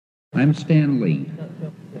I'm Stan Lee.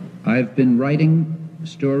 I've been writing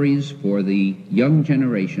stories for the young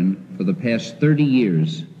generation for the past 30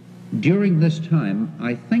 years. During this time,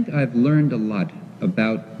 I think I've learned a lot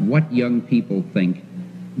about what young people think.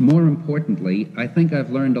 More importantly, I think I've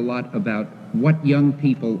learned a lot about what young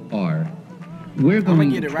people are. We're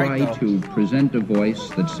going to try to present a voice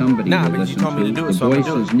that somebody will listen to. The voice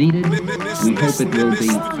is needed. We hope it will be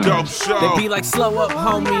ours. They be like, slow up,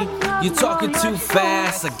 homie. You're talking too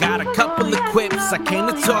fast. I got a couple of quips. I came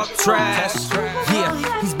to talk trash.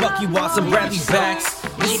 Yeah, he's Bucky Watts and Bradley Backs.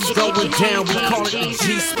 This is going down. We call it the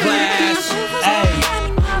G-Splash. Hey.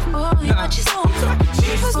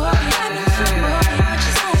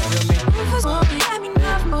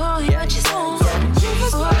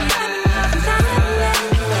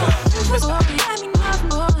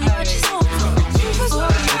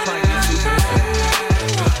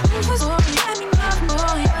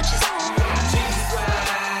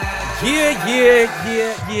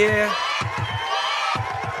 Yeah.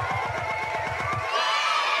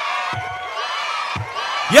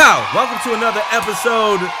 Yo, welcome to another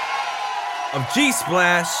episode of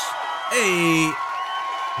G-Splash. Hey,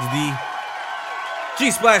 the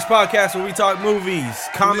G-Splash podcast where we talk movies,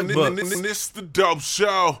 comic books. This the dope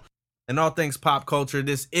show. And all things pop culture.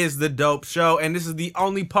 This is the dope show, and this is the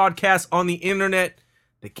only podcast on the internet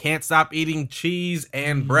that can't stop eating cheese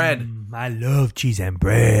and bread. I love cheese and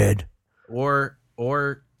bread. Or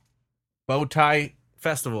bow tie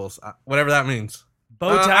festivals, whatever that means.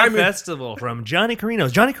 Bow tie festival from Johnny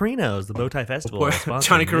Carino's. Johnny Carino's, the bow tie festival.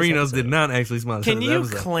 Johnny Carino's did not actually sponsor. Can you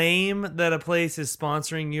claim that a place is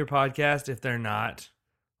sponsoring your podcast if they're not?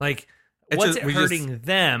 Like, what's it hurting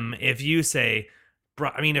them if you say?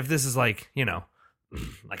 I mean, if this is like, you know,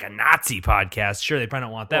 like a Nazi podcast, sure, they probably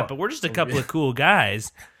don't want that. But we're just a couple of cool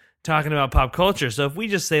guys talking about pop culture. So if we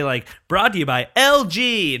just say, like, brought to you by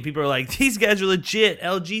LG, and people are like, these guys are legit,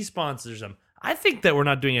 LG sponsors them, I think that we're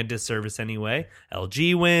not doing a disservice anyway.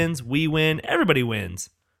 LG wins, we win, everybody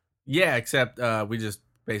wins. Yeah, except we just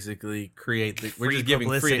basically create we're just giving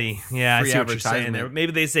publicity. Free I see what you're saying advertisement. there.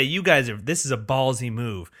 Maybe they say, you guys this is a ballsy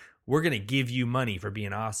move. We're gonna give you money for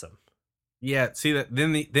being awesome. Yeah, see that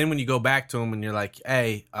then when you go back to them and you're like,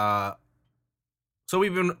 hey, so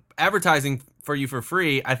we've been advertising for you for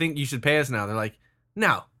free. I think you should pay us now. They're like,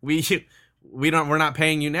 no, we're not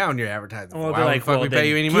paying you now in your advertising. Well, why the fuck we pay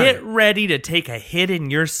you any money? Get ready to take a hit in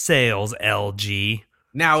your sales, LG.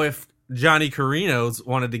 Now, if Johnny Carino's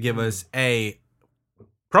wanted to give us a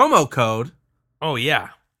promo code, oh yeah,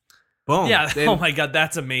 boom, yeah, oh my god,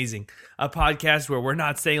 that's amazing. A podcast where we're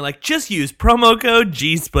not saying, like, just use promo code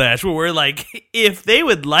G-Splash, where we're like, if they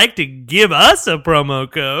would like to give us a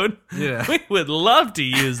promo code, we would love to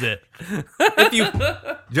use it.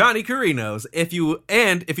 Johnny Carino's, if you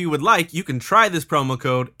would like, you can try this promo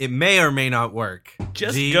code. It may or may not work.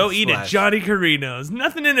 Just go eat at Johnny Carino's.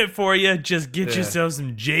 Nothing in it for you. Just get yourself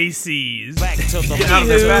some JC's. Back to the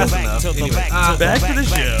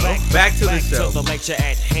show.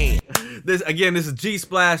 This is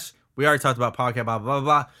G-Splash. We already talked about podcast, blah, blah,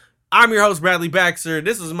 blah. I'm your host, Bradley Baxter.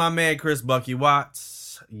 This is my man, Chris Bucky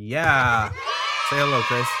Watts. Yeah. Say hello,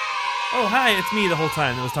 Chris. Oh, hi. It's me the whole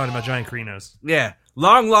time that was talking about Johnny Carino's. Yeah.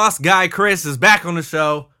 Long lost guy Chris is back on the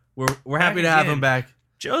show. We're happy to have him back.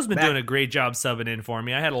 Joe's been doing a great job subbing in for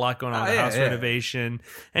me. I had a lot going on with the house renovation,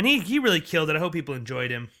 and he really killed it. I hope people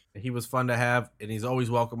enjoyed him. He was fun to have, and he's always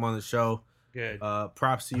welcome on the show. Good.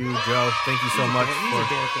 Props to you, Joe. Thank you so much. He's a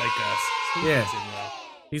dork like us.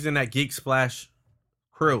 He's in that Geek Splash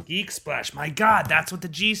crew. Geek Splash. My God, that's what the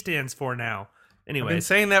G stands for now. Anyway, I've been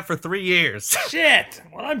saying that for 3 years. Shit.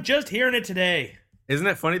 Well, I'm just hearing it today. Isn't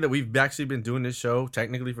it funny that we've actually been doing this show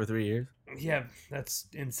technically for 3 years? Yeah, that's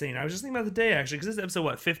insane. I was just thinking about the day, actually, because this is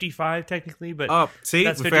episode, 55 technically? But see,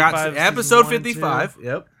 that's we forgot episode 55.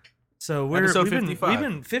 Yep. So we've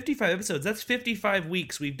been 55 episodes. That's 55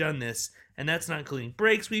 weeks we've done this, and that's not including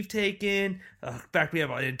breaks we've taken. In fact, we have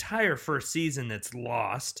an entire first season that's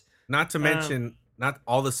lost. Not to mention, not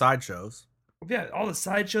all the sideshows. Yeah, all the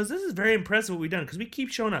sideshows. This is very impressive what we've done because we keep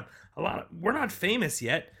showing up. We're not famous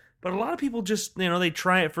yet, but a lot of people just, they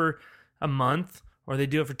try it for a month or they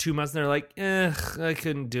do it for 2 months and they're like, I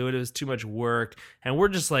couldn't do it. It was too much work. And we're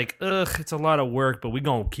just like, it's a lot of work, but we're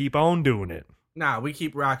going to keep on doing it. Nah, we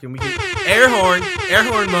keep rocking. We keep air horn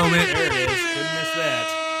moment. There it is. Couldn't miss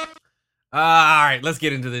that. All right, let's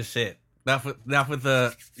get into this shit. Enough with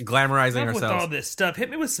the glamorizing ourselves. With all this stuff. Hit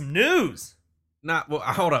me with some news.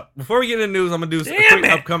 Hold up. Before we get into news, I'm gonna do a quick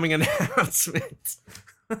upcoming announcement.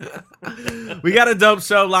 We got a dope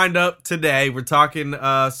show lined up today. We're talking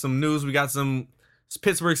some news. We got some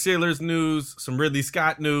Pittsburgh Steelers news, some Ridley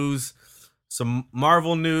Scott news, some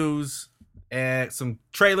Marvel news, and some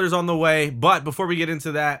trailers on the way. But before we get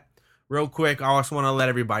into that, real quick, I also want to let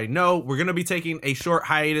everybody know we're going to be taking a short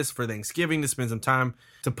hiatus for Thanksgiving to spend some time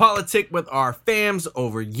to politic with our fams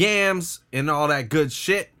over yams and all that good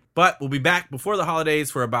shit. But we'll be back before the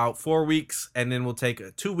holidays for about 4 weeks, and then we'll take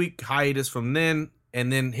a 2-week hiatus from then,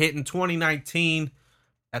 and then hitting 2019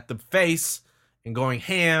 at the face and going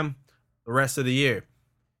ham the rest of the year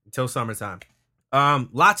until summertime.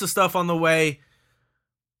 Lots of stuff on the way.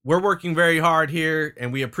 We're working very hard here,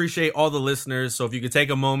 and we appreciate all the listeners. So if you could take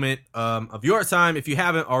a moment of your time, if you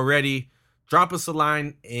haven't already, drop us a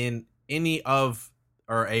line in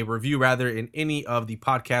a review rather, in any of the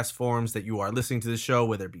podcast forums that you are listening to the show,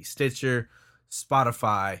 whether it be Stitcher,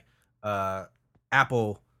 Spotify,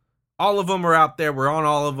 Apple. All of them are out there. We're on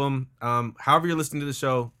all of them. However you're listening to the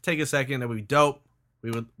show, take a second. That would be dope.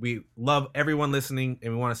 We love everyone listening,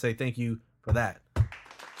 and we want to say thank you for that.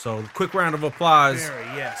 So, quick round of applause.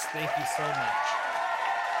 Yes, thank you so much.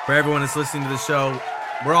 For everyone that's listening to the show.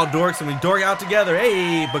 We're all dorks, and we dork out together.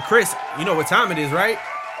 Hey, but Chris, you know what time it is, right?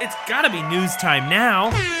 It's gotta be news time now.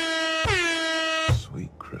 Sweet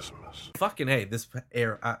Christmas. Fucking hey, this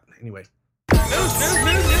air. Anyway. News.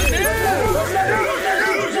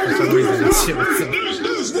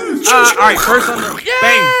 All right, first on the bang.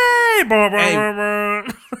 Hey.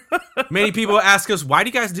 Many people ask us, why do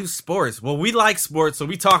you guys do sports? Well, we like sports, so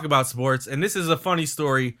we talk about sports. And this is a funny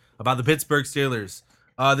story about the Pittsburgh Steelers.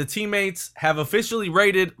 The teammates have officially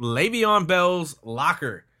raided Le'Veon Bell's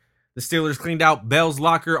locker. The Steelers cleaned out Bell's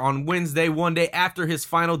locker on Wednesday, one day after his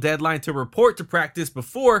final deadline to report to practice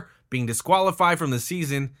before being disqualified from the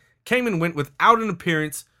season. Came and went without an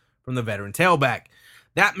appearance from the veteran tailback.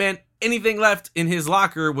 That meant anything left in his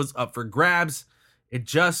locker was up for grabs. And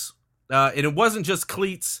it wasn't just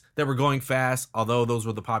cleats that were going fast, although those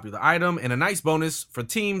were the popular item, and a nice bonus for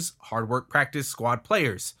teams, hard work practice squad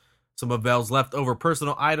players. Some of Bell's leftover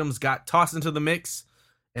personal items got tossed into the mix,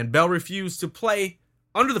 and Bell refused to play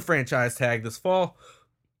under the franchise tag this fall,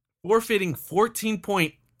 forfeiting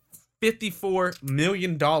 $14.54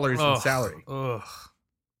 million in salary. Ugh.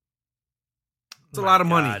 It's a lot of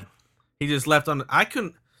money. He just left on.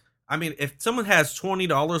 If someone has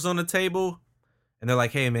 $20 on the table and they're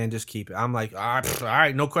like, hey, man, just keep it. I'm like, all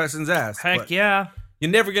right, no questions asked. Heck yeah.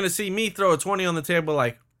 You're never going to see me throw a 20 on the table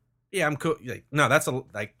like, yeah, I'm cool. Like, no,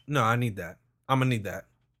 no, I need that. I'm going to need that.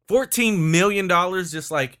 $14 million,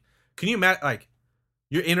 just like, can you imagine, like,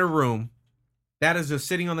 you're in a room that is just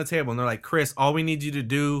sitting on the table and they're like, Chris, all we need you to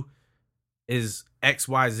do is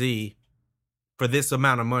XYZ for this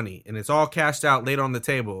amount of money. And it's all cashed out laid on the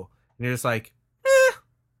table. And you're just like,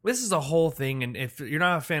 This is a whole thing, and if you're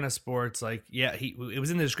not a fan of sports, like, yeah, it was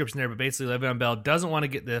in the description there, but basically Le'Veon Bell doesn't want to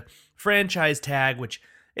get the franchise tag, which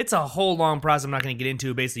it's a whole long process I'm not going to get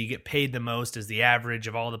into. Basically, you get paid the most as the average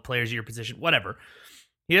of all the players in your position, whatever.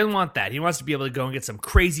 He doesn't want that. He wants to be able to go and get some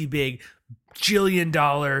crazy big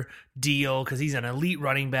 $1 deal because he's an elite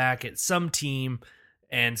running back at some team,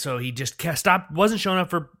 and so he just stopped, wasn't showing up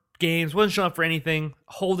for games, wasn't showing up for anything,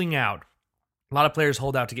 holding out. A lot of players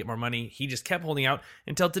hold out to get more money. He just kept holding out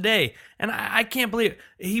until today. And I can't believe it.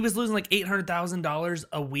 He was losing like $800,000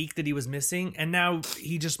 a week that he was missing. And now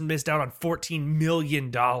he just missed out on $14 million.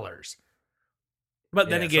 But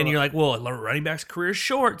then again, you're like, well, a running back's career is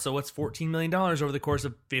short. So what's $14 million over the course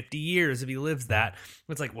of 50 years if he lives that?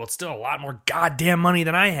 It's like, well, it's still a lot more goddamn money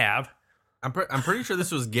than I have. I'm pretty sure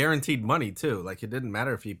this was guaranteed money, too. Like, it didn't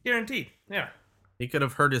matter if he... Guaranteed, yeah. He could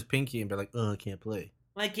have hurt his pinky and be like, oh, I can't play.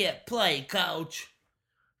 I can't play, coach.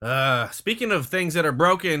 Speaking of things that are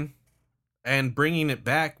broken and bringing it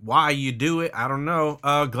back, why you do it, I don't know.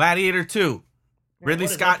 Gladiator 2. Ridley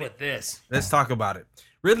Scott. With this? Let's talk about it.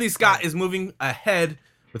 Ridley Scott is moving ahead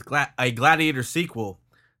with a Gladiator sequel.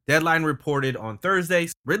 Deadline reported on Thursday.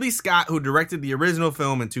 Ridley Scott, who directed the original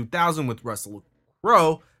film in 2000 with Russell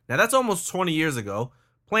Crowe, now that's almost 20 years ago,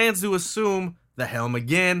 plans to assume the helm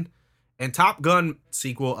again. And Top Gun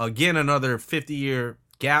sequel, again, another 50-year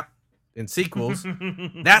gap in sequels.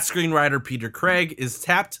 That screenwriter, Peter Craig, is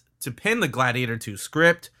tapped to pen the Gladiator 2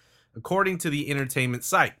 script, according to the entertainment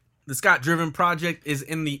site. The Scott-driven project is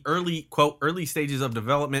in the early stages of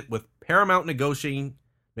development, with Paramount negotiating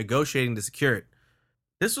to secure it.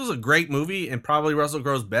 This was a great movie and probably Russell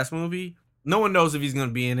Crowe's best movie. No one knows if he's going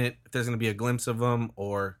to be in it, if there's going to be a glimpse of him,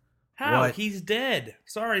 or how? What. He's dead.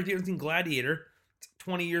 Sorry if you haven't seen Gladiator. It's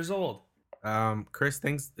 20 years old. Chris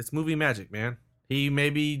thinks it's movie magic, man. He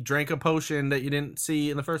maybe drank a potion that you didn't see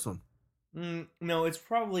in the first one. No, it's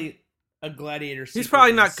probably a Gladiator sequel. He's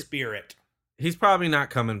probably not Spirit. He's probably not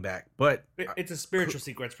coming back, but it's a spiritual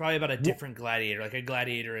sequel. It's probably about a different gladiator, like a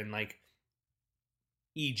gladiator in like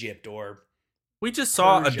Egypt or We just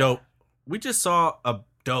saw a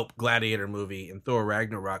dope Gladiator movie in Thor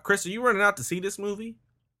Ragnarok. Chris, are you running out to see this movie?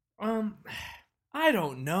 I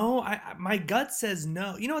don't know. My gut says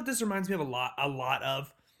no. You know what this reminds me of a lot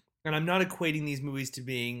of, and I'm not equating these movies to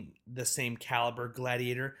being the same caliber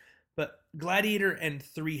Gladiator, but Gladiator and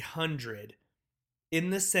 300, in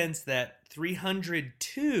the sense that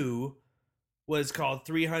 302 was called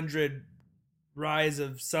 300 Rise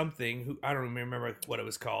of something. I don't remember what it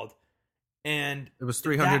was called, and it was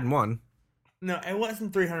 301. No, it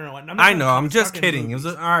wasn't 301. I know. I'm just kidding. It was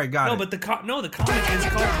all right. Got it. No, but the comic is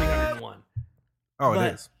called 301. Oh,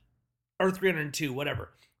 it is. Or 302,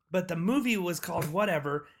 whatever. But the movie was called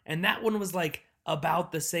whatever, and that one was like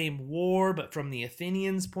about the same war, but from the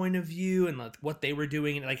Athenians' point of view, and like what they were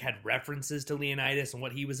doing, and it like had references to Leonidas and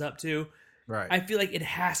what he was up to. Right. I feel like it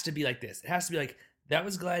has to be like this. It has to be like, that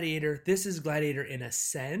was Gladiator. This is Gladiator in a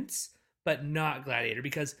sense, but not Gladiator,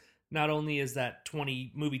 because not only is that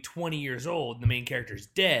movie 20 years old and the main character's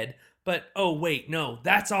dead, but oh wait, no,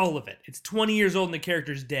 that's all of it. It's 20 years old and the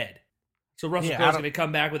character's dead. So Russell Crowe's going to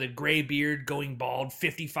come back with a gray beard, going bald,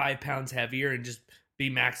 55 pounds heavier, and just be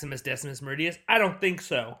Maximus Decimus Meridius? I don't think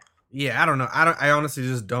so. Yeah, I don't know. I honestly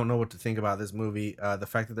just don't know what to think about this movie. The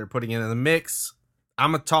fact that they're putting it in the mix,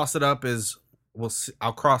 I'm gonna toss it up as we'll see.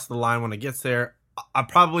 I'll cross the line when it gets there. I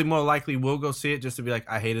probably more likely will go see it just to be like,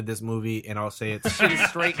 I hated this movie, and I'll say it's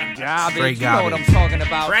straight garbage. Straight you know what I'm talking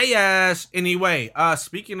about. Trash. Anyway,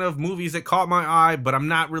 speaking of movies that caught my eye, but I'm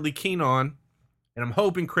not really keen on, and I'm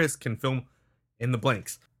hoping Chris can film in the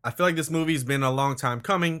blanks. I feel like this movie's been a long time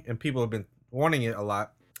coming, and people have been wanting it a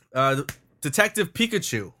lot. Detective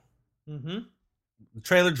Pikachu. Mm-hmm. The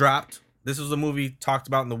trailer dropped. This was a movie talked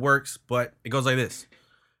about in the works, but it goes like this.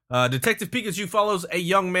 Detective Pikachu follows a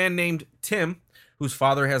young man named Tim, whose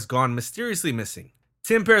father has gone mysteriously missing.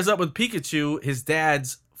 Tim pairs up with Pikachu, his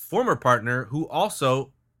dad's former partner, who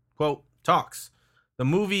also, quote, talks. The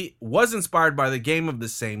movie was inspired by the game of the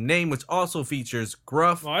same name, which also features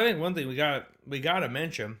gruff... Well, I think one thing we got to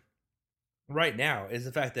mention right now is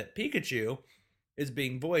the fact that Pikachu is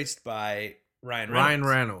being voiced by Ryan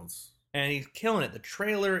Reynolds. And he's killing it. The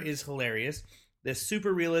trailer is hilarious. This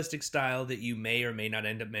super realistic style that you may or may not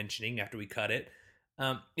end up mentioning after we cut it.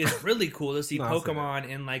 It's really cool to see Pokemon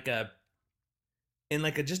in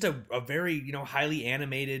just a very, highly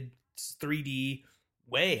animated 3D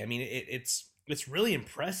way. I mean, it's really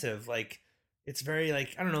impressive. Like, it's very I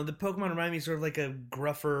don't know, the Pokemon remind me sort of like a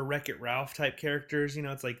gruffer Wreck-It Ralph type characters.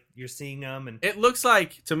 It's like you're seeing them, and it looks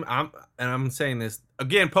like I'm saying this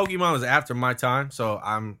again. Pokemon was after my time, so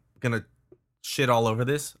I'm gonna shit all over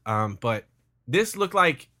this. But this looked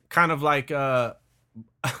like kind of like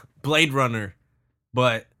Blade Runner,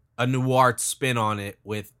 but a noir spin on it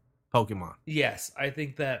with Pokemon. Yes, I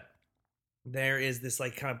think that there is this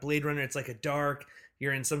like kind of Blade Runner. It's like a dark.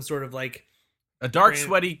 You're in some sort of like a dark,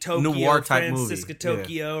 sweaty Tokyo, noir type movie, Francisco,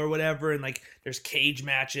 Tokyo, or whatever, and like there's cage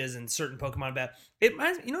matches and certain Pokemon bat. It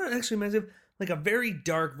actually reminds me of like a very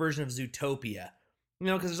dark version of Zootopia.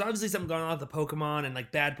 Because there's obviously something going on with the Pokemon and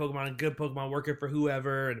like bad Pokemon and good Pokemon working for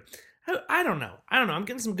whoever. And I don't know. I'm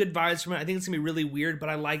getting some good vibes from it. I think it's gonna be really weird, but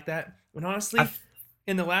I like that. And honestly,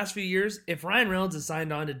 in the last few years, if Ryan Reynolds has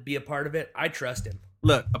signed on to be a part of it, I trust him.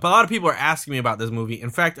 Look, a lot of people are asking me about this movie. In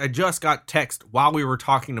fact, I just got text while we were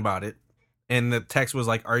talking about it. And the text was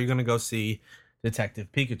like, are you going to go see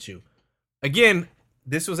Detective Pikachu? Again,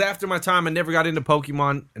 this was after my time. I never got into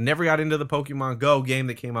Pokemon. I never got into the Pokemon Go game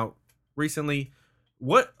that came out recently.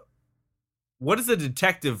 What does the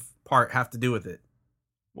detective part have to do with it?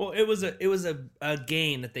 Well, it was a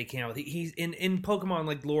game that they came out with. He's in Pokemon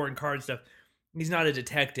like lore and card stuff. He's not a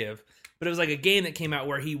detective, but it was like a game that came out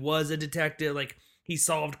where he was a detective. Like he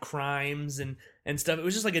solved crimes and stuff. It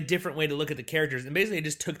was just like a different way to look at the characters. And basically, I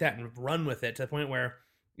just took that and run with it to the point where,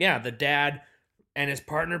 yeah, the dad and his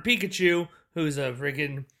partner Pikachu, who's a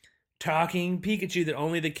freaking talking Pikachu that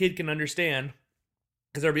only the kid can understand,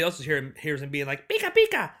 because everybody else hears him being like Pika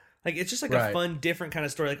Pika. Like it's just like a fun, different kind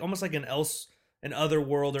of story, like almost like an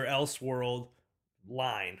Otherworld or Elseworld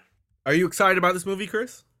line. Are you excited about this movie,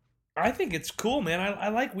 Chris? I think it's cool, man. I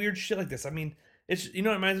like weird shit like this. I mean, it's it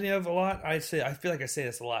reminds me of a lot. I feel like I say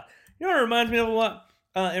this a lot. You know what it reminds me of a lot?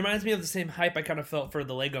 It reminds me of the same hype I kind of felt for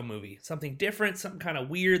the Lego movie. Something different, something kind of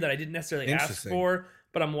weird that I didn't necessarily ask for,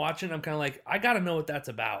 but I'm watching. I'm kind of like, I got to know what that's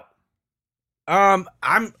about. I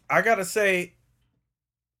gotta say,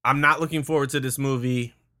 I'm not looking forward to this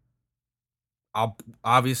movie. I'll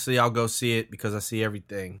go see it because I see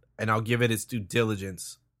everything, and I'll give it its due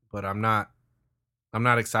diligence. But I'm not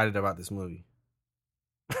excited about this movie.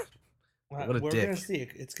 What a We're dick! Gonna see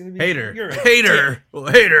it. It's gonna be hater. You're a hater. Dick. Well,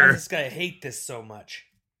 hater. Why does this guy hate this so much?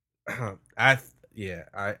 I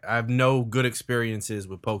have no good experiences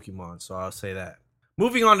with Pokemon, so I'll say that.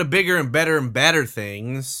 Moving on to bigger and better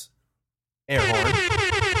things. Air horn.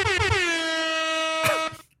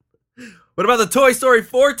 What about the Toy Story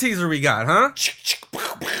 4 teaser we got, huh?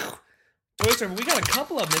 Toy Story, we got a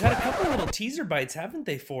couple of them. They've had a couple of little teaser bites, haven't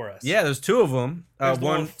they, for us? Yeah, there's two of them. There's the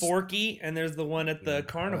one with Forky, and there's the one at the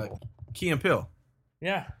carnival. Key and Peele.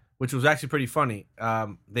 Yeah. Which was actually pretty funny.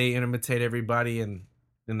 They imitate everybody in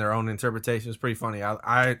their own interpretation. It's pretty funny.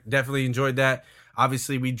 I definitely enjoyed that.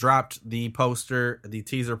 Obviously, we dropped the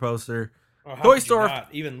teaser poster. Oh, Toy Story.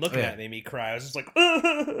 Even looking at it made me cry. I was just like,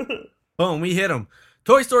 boom, we hit them.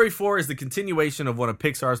 Toy Story 4 is the continuation of one of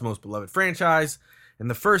Pixar's most beloved franchise, and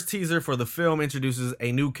the first teaser for the film introduces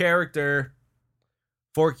a new character,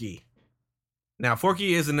 Forky. Now,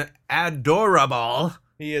 Forky is an adorable...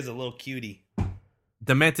 He is a little cutie.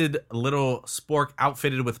 Demented little spork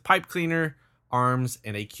outfitted with pipe cleaner, arms,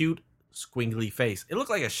 and a cute, squiggly face. It looked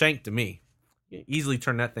like a shank to me. You easily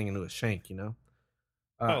turn that thing into a shank, you know?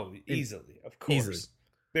 Easily, of course. Easily.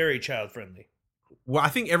 Very child-friendly. Well, I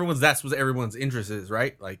think that's what everyone's interest is,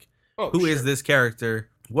 right? Like, who is sure. this character?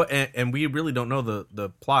 What? And we really don't know the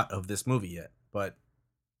plot of this movie yet, but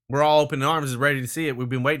we're all open arms, ready to see it. We've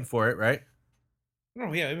been waiting for it, right?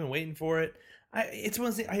 Oh yeah, I've been waiting for it. It's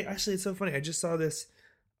one thing. Actually, it's so funny. I just saw this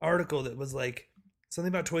article that was like something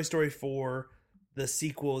about Toy Story 4, the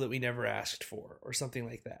sequel that we never asked for, or something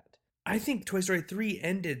like that. I think Toy Story 3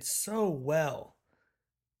 ended so well,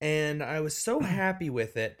 and I was so happy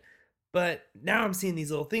with it. But now I'm seeing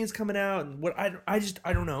these little things coming out, and what I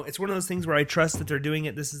don't know. It's one of those things where I trust that they're doing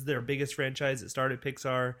it. This is their biggest franchise. It started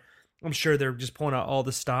Pixar. I'm sure they're just pulling out all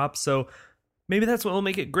the stops. So maybe that's what will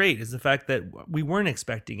make it great, is the fact that we weren't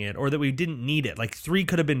expecting it, or that we didn't need it. Like 3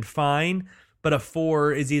 could have been fine, but a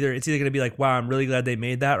 4 is either going to be like, wow, I'm really glad they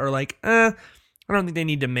made that, or like, I don't think they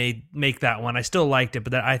need to make that one. I still liked it,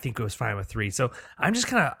 but I think it was fine with 3. So I'm just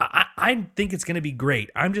kind of, I think it's going to be great.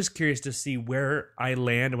 I'm just curious to see where I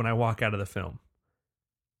land when I walk out of the film.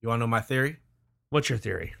 You want to know my theory? What's your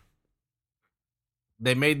theory?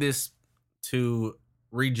 They made this to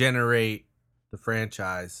regenerate the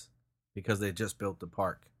franchise because they just built the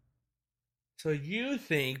park. So you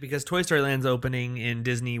think, because Toy Story Land's opening in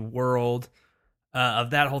Disney World, of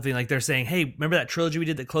that whole thing, like they're saying, hey, remember that trilogy we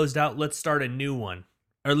did that closed out? Let's start a new one,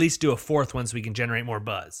 or at least do a 4th one so we can generate more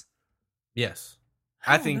buzz. Yes.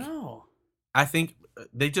 I think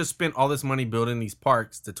they just spent all this money building these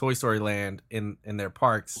parks, the Toy Story Land in their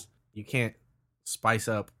parks. You can't spice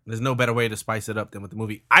up. There's no better way to spice it up than with the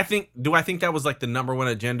movie. I think that was like the number one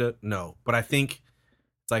agenda? No. But I think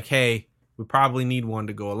it's like, hey, we probably need one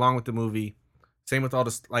to go along with the movie. Same with all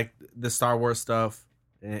this, like the Star Wars stuff.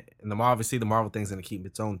 And obviously the Marvel thing's going to keep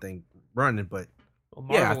its own thing running, but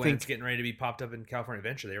I think it's getting ready to be popped up in California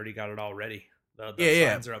Adventure. They already got it all ready. The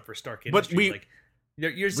signs are up for Stark Industries.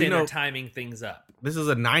 You're saying they're timing things up. This is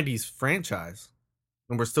a 90s franchise,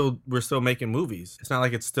 and we're still making movies. It's not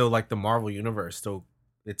like it's still like the Marvel universe.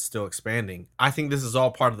 It's still expanding. I think this is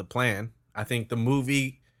all part of the plan. I think the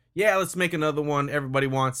movie, let's make another one. Everybody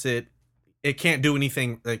wants it. It can't do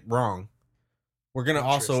anything like wrong. We're gonna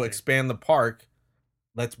also expand the park.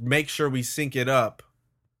 Let's make sure we sync it up.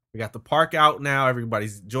 We got the park out now.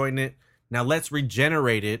 Everybody's enjoying it. Now let's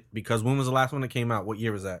regenerate it, because when was the last one that came out? What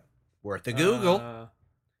year was that? Worth a Google.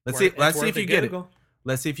 Let's see if you get it.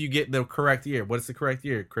 Let's see if you get the correct year. What is the correct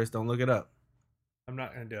year? Chris, don't look it up. I'm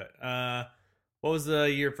not going to do it. What was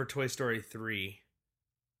the year for Toy Story 3?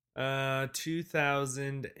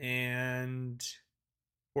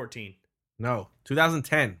 2014. No,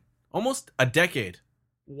 2010. Almost a decade.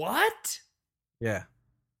 What? Yeah.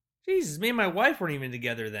 Jesus, me and my wife weren't even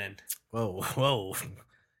together then. Whoa.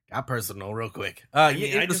 Got personal real quick.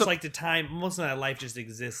 I just like to time. Most of my life just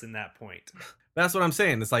exists in that point. That's what I'm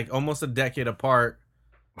saying. It's like almost a decade apart.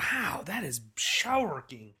 Wow, that is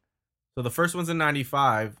showerking. So the first one's in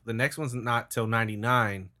 95. The next one's not till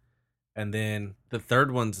 99. And then the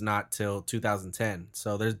third one's not till 2010.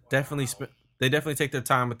 So there's definitely they definitely take their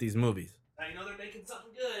time with these movies. Now you know they're making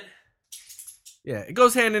something good. Yeah, it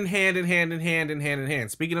goes hand in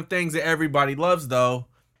hand. Speaking of things that everybody loves, though,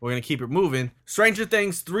 we're going to keep it moving. Stranger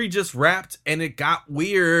Things 3 just wrapped, and it got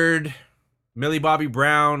weird. Millie Bobby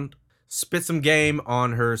Brown spit some game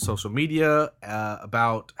on her social media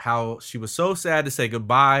about how she was so sad to say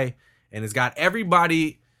goodbye, and it's got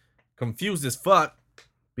everybody confused as fuck,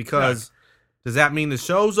 because does that mean the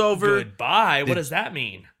show's over? Goodbye? What does that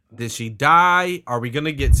mean? Did she die? Are we going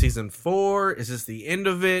to get season 4? Is this the end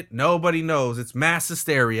of it? Nobody knows. It's mass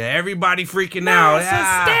hysteria. Everybody freaking out.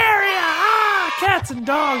 Mass hysteria! Cats and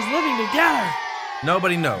dogs living together.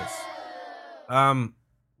 Nobody knows.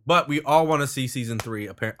 But we all want to see season 3.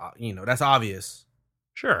 That's obvious.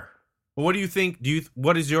 Sure. But what do you think?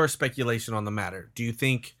 What is your speculation on the matter? Do you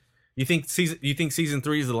think season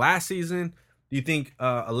 3 is the last season? Do you think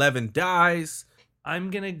 11 dies?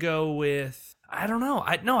 I'm gonna go with, I don't know.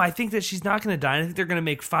 I think that she's not gonna die. I think they're gonna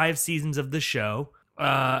make 5 seasons of the show,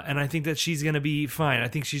 and I think that she's gonna be fine. I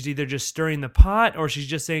think she's either just stirring the pot or she's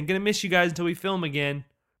just saying, "Gonna miss you guys until we film again."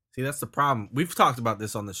 See, that's the problem. We've talked about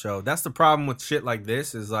this on the show. That's the problem with shit like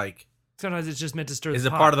this. Is like sometimes it's just meant to stir. Is the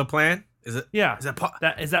it pot. part of the plan? Is it? Yeah. Is that part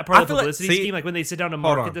of the publicity scheme? Like when they sit down to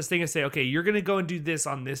market this thing and say, "Okay, you're gonna go and do this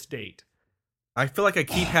on this date." I feel like I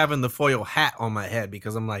keep having the foil hat on my head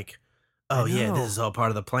because I'm like, oh yeah, this is all part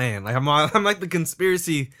of the plan. Like I'm like the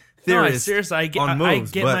conspiracy theorist. No, seriously, I get but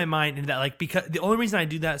my mind in that. Like, because the only reason I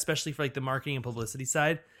do that, especially for like the marketing and publicity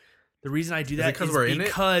side, the reason I do that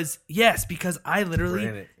is because I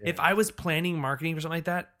literally, if I was planning marketing for something like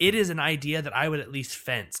that, it is an idea that I would at least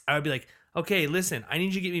fence. I would be like, okay, listen, I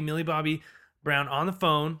need you to get me Millie Bobby Brown on the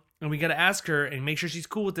phone, and we got to ask her and make sure she's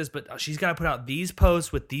cool with this, but she's got to put out these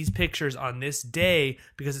posts with these pictures on this day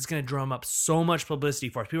because it's going to drum up so much publicity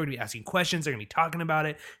for us. People are going to be asking questions. They're going to be talking about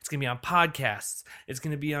it. It's going to be on podcasts. It's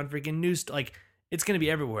going to be on freaking news. Like, it's going to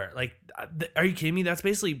be everywhere. Like, are you kidding me? That's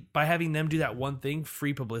basically, by having them do that one thing,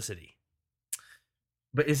 free publicity.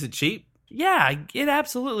 But is it cheap? Yeah, it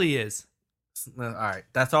absolutely is. All right.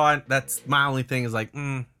 That's my only thing is like,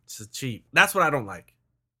 it's cheap. That's what I don't like.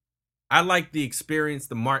 I like the experience,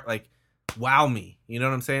 like, wow me. You know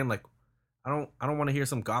what I'm saying? Like, I don't want to hear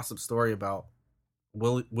some gossip story about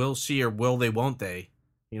will she or will they, won't they?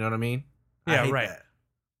 You know what I mean? Yeah, right. That.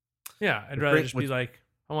 Yeah, I'd rather just be like,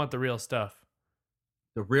 I want the real stuff.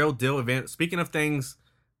 The real deal event. Speaking of things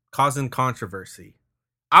causing controversy,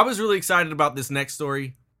 I was really excited about this next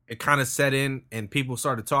story. It kind of set in and people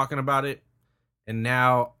started talking about it. And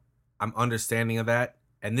now I'm understanding of that.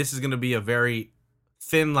 And this is going to be a very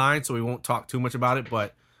thin line, so we won't talk too much about it.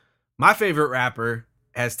 But my favorite rapper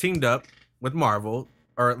has teamed up with Marvel,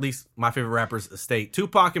 or at least my favorite rapper's estate.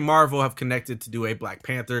 Tupac and Marvel have connected to do a Black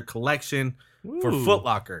Panther collection for Foot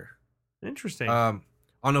Locker. Interesting. On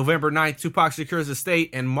November 9th, Tupac Shakur's estate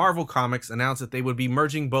and Marvel Comics announced that they would be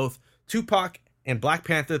merging both Tupac and Black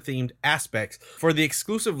Panther themed aspects for the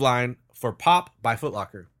exclusive line for Pop by Foot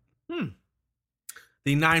Locker.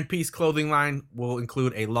 The 9-piece clothing line will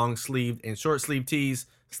include a long-sleeved and short-sleeved tees,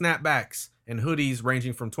 snapbacks, and hoodies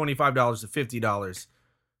ranging from $25 to $50.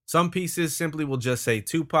 Some pieces simply will just say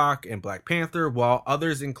Tupac and Black Panther, while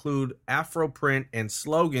others include Afro print and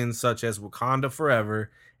slogans such as Wakanda Forever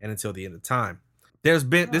and Until the End of Time. This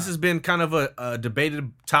has been kind of a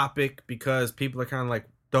debated topic because people are kind of like,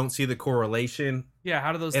 don't see the correlation. Yeah,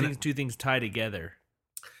 how do those two things tie together?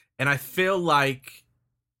 And I feel like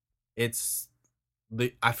it's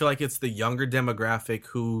the younger demographic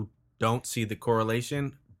who don't see the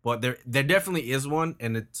correlation, but there definitely is one,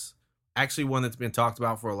 and it's actually one that's been talked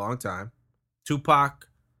about for a long time. Tupac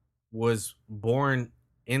was born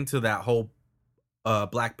into that whole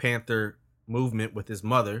Black Panther movement with his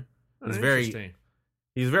mother.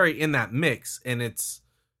 He's very in that mix, and it's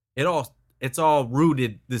all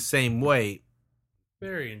rooted the same way.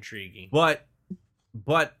 Very intriguing. But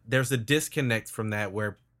there's a disconnect from that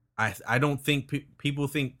where I don't think people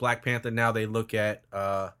think Black Panther now. They look at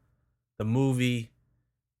the movie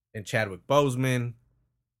and Chadwick Boseman,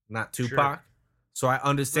 not Tupac. Sure. So I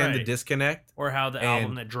understand the disconnect. Or how the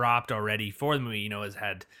album that dropped already for the movie, has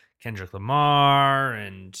had Kendrick Lamar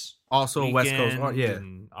and also Weeknd West Coast,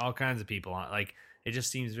 and all kinds of people on. Like, it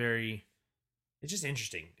just seems very. It's just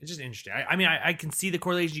interesting. I mean, I can see the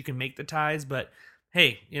correlation. You can make the ties, but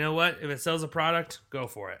hey, you know what? If it sells a product, go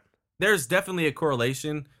for it. There's definitely a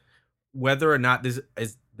correlation. Whether or not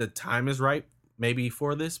the time is right, maybe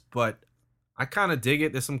for this, but I kind of dig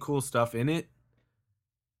it. There's some cool stuff in it.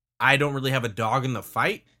 I don't really have a dog in the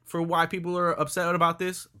fight for why people are upset about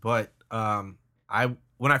this, but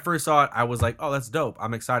when I first saw it, I was like, "Oh, that's dope.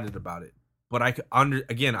 I'm excited about it." But I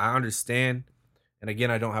understand, and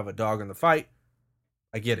again, I don't have a dog in the fight.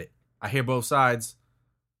 I get it. I hear both sides.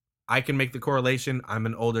 I can make the correlation. I'm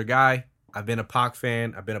an older guy. I've been a Pac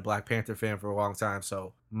fan. I've been a Black Panther fan for a long time.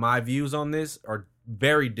 So my views on this are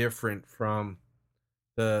very different from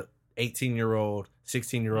the 18-year-old,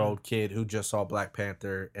 16-year-old kid who just saw Black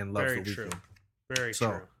Panther and loves the weekend. Very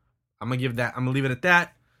true. I'm going to leave it at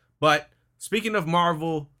that. But speaking of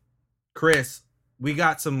Marvel, Chris, we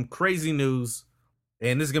got some crazy news,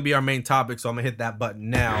 and this is going to be our main topic. So I'm going to hit that button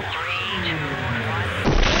now.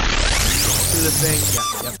 See the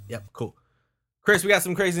thing? Yep. Cool. Chris, we got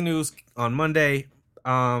some crazy news on Monday.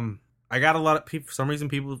 I got a lot of people, for some reason,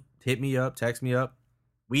 people hit me up, text me up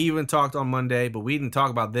We even talked on Monday, but we didn't talk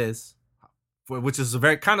about this, which is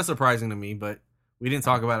very kind of surprising to me, but we didn't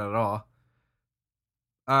talk about it at all.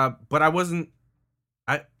 But I wasn't.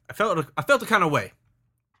 I felt a kind of way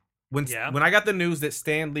when I got the news that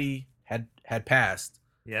Stan Lee had passed.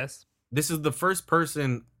 Yes, this is the first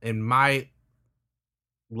person in my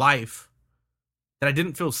life that I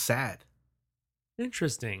didn't feel sad.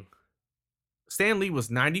 Interesting. Stan Lee was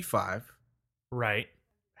 95. Right.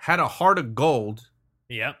 Had a heart of gold.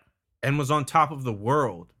 Yep. And was on top of the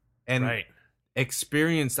world. And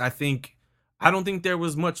experienced, I don't think there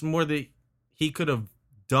was much more that he could have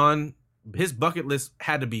done. His bucket list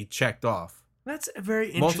had to be checked off. That's a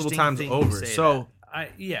very interesting multiple times thing over. To say So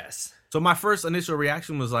yes. So my first initial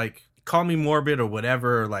reaction was like, call me morbid or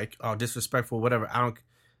whatever, like, oh, disrespectful, whatever. I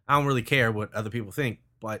don't really care what other people think.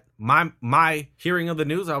 But my hearing of the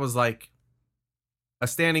news, I was like, a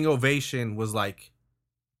standing ovation was like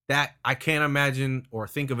that. I can't imagine or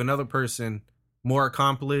think of another person more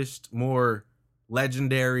accomplished, more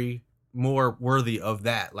legendary, more worthy of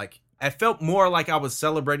that. Like, I felt more like I was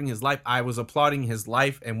celebrating his life. I was applauding his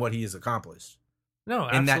life and what he has accomplished. No,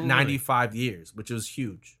 absolutely. In that 95 years, which was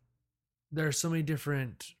huge. There are so many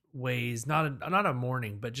different ways, not a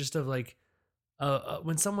mourning, but just of like,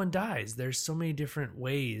 when someone dies, there's so many different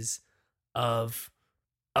ways of,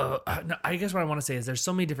 I guess what I want to say is there's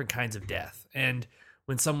so many different kinds of death. And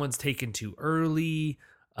when someone's taken too early,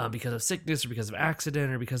 because of sickness or because of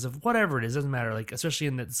accident or because of whatever it is, doesn't matter. Like, especially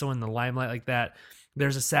in someone in the limelight like that,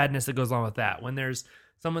 there's a sadness that goes along with that. When there's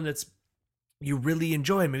someone that's you really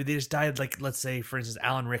enjoy, maybe they just died, like, let's say, for instance,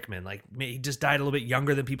 Alan Rickman, like, he just died a little bit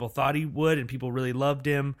younger than people thought he would, and people really loved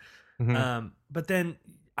him. Mm-hmm. But then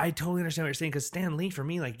I totally understand what you're saying, because Stan Lee, for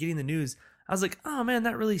me, like, getting the news, I was like, oh man,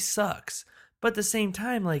 that really sucks. But at the same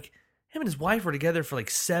time, like, him and his wife were together for like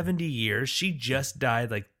 70 years. She just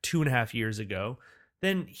died like 2.5 years ago.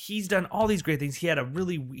 Then he's done all these great things.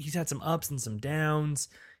 He's had some ups and some downs.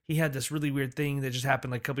 He had this really weird thing that just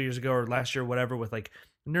happened like a couple years ago or last year or whatever with like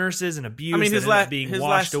nurses and abuse. I mean, his being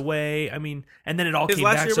washed away. I mean, and then it all came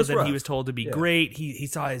back. So then he was told to be great. He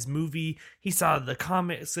saw his movie. He saw the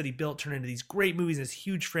comics that he built turn into these great movies, this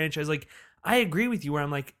huge franchise. Like, I agree with you where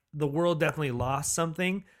I'm like, the world definitely lost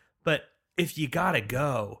something. But if you gotta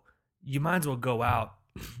go, you might as well go out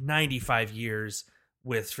 95 years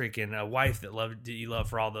with freaking a wife that you love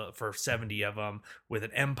for 70 of them, with an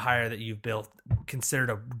empire that you've built, considered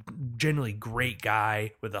a generally great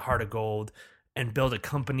guy with a heart of gold, and build a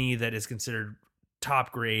company that is considered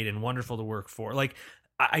top grade and wonderful to work for. Like,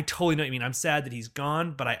 I totally know what you mean. I'm sad that he's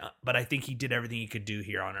gone, but I think he did everything he could do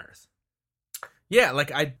here on Earth. Yeah,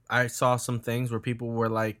 like I saw some things where people were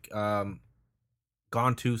like,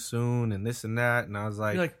 gone too soon and this and that, and I was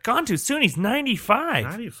like, you're like, gone too soon? He's 95.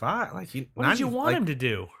 95. Like, what did you want him to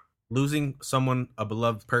do? Losing someone, a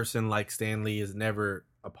beloved person like Stan Lee, is never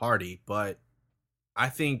a party. But I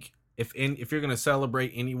think if you're gonna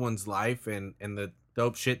celebrate anyone's life and the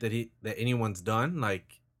dope shit that anyone's done,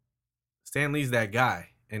 like, Stan Lee's that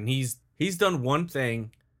guy, and he's done one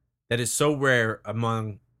thing that is so rare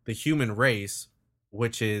among the human race,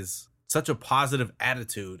 which is such a positive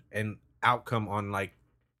attitude and outcome on, like,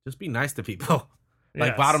 just be nice to people.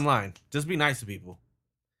 Like, yes. Bottom line, just be nice to people.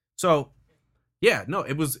 So yeah, no,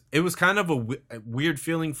 it was kind of a weird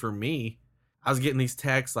feeling for me. I was getting these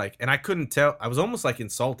texts, like, and I couldn't tell. I was almost like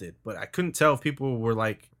insulted, but I couldn't tell if people were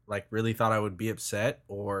like really thought I would be upset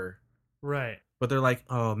or right. But they're like,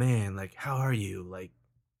 oh man, like, how are you? Like,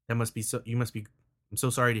 that must be so. You must be. I'm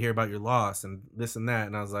so sorry to hear about your loss and this and that.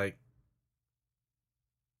 And I was like,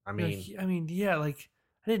 I mean, yeah, like,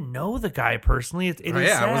 I didn't know the guy personally. It is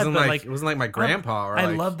yeah, sad, it wasn't but like it wasn't like my grandpa. I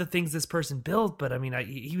love the things this person built, but I mean,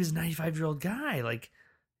 he was a 95-year-old guy. Like,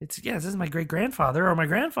 this is my great grandfather or my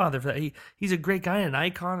grandfather. He's a great guy and an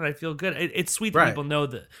icon, and I feel good. It's sweet that people know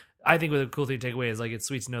that. I think what a cool thing to take away is, like, it's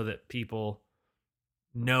sweet to know that people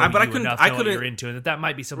know what you're into, and that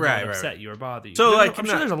might be something that upset you or bother you. So, like, I'm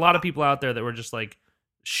sure there's a lot of people out there that were just like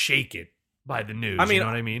shaken by the news. I mean, you know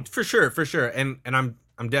what I mean? For sure. And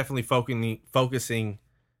I'm definitely focusing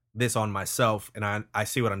this on myself, and I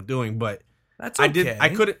see what I'm doing, but that's okay.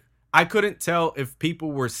 I couldn't tell if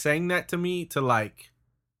people were saying that to me to, like,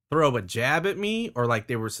 throw a jab at me or, like,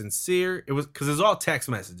 they were sincere. It was because it's all text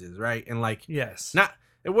messages, right? And, like, yes,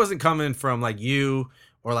 it wasn't coming from, like, you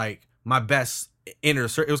or, like, my best inner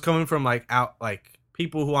circle. It was coming from, like,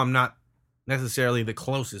 people who I'm not necessarily the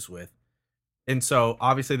closest with. And so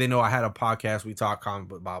obviously they know I had a podcast, we talk comic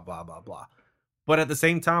book, blah blah blah blah. But at the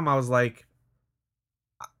same time, I was like,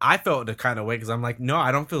 I felt the kind of way because I'm like, no,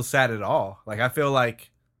 I don't feel sad at all. Like, I feel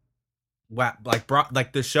like, wow,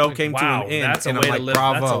 like the show came to an end. That's a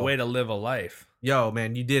way to live a life. yo,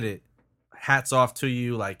 man, you did it. Hats off to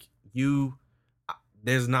you. Like,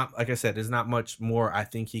 there's not, like I said, there's not much more I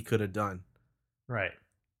think he could have done. Right.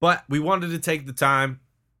 But we wanted to take the time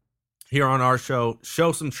here on our show,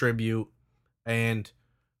 show some tribute. And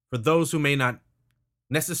for those who may not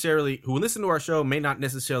necessarily, who listen to our show, may not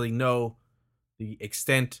necessarily know the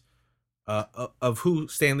extent of who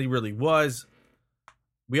Stan Lee really was.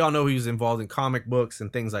 We all know he was involved in comic books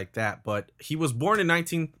and things like that. But he was born in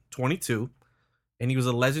 1922. And he was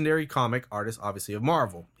a legendary comic artist, obviously, of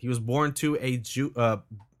Marvel. He was born to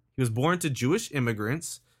Jewish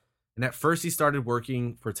immigrants, and at first he started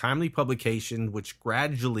working for Timely Publication, which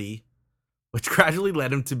gradually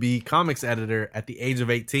led him to be comics editor at the age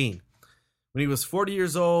of 18. When he was 40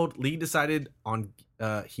 years old, Lee decided on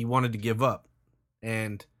he wanted to give up,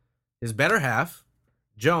 and his better half,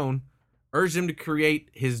 Joan, urged him to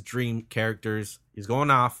create his dream characters. He's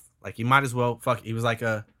going off like he might as well. Fuck it. He was like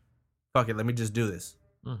fuck it, let me just do this.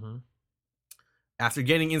 Mm-hmm. After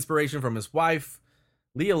getting inspiration from his wife,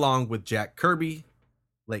 Lee, along with Jack Kirby,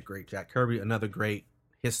 late great Jack Kirby, another great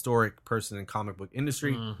historic person in comic book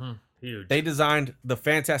industry, huge. They designed the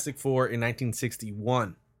Fantastic Four in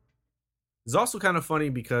 1961. It's also kind of funny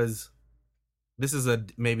because this is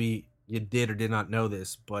maybe you did or did not know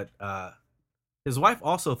this, but his wife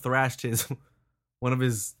also thrashed one of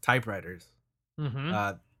his typewriters.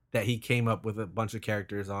 Mm-hmm. That he came up with a bunch of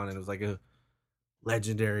characters on, and it was like a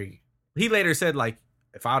legendary. He later said, like,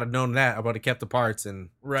 if I would have known that, I would have kept the parts and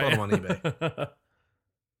sold them on eBay.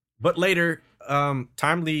 But later,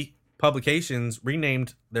 Timely Publications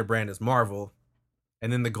renamed their brand as Marvel,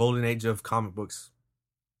 and then the golden age of comic books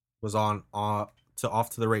was off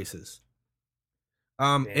to the races.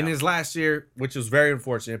 In his last year, which was very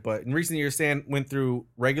unfortunate, but in recent years, Stan went through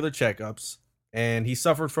regular checkups, and he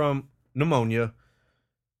suffered from pneumonia.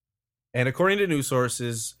 And according to news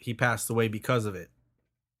sources, he passed away because of it.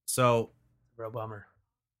 So, real bummer.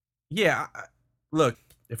 Yeah, look,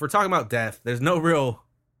 if we're talking about death, there's no real,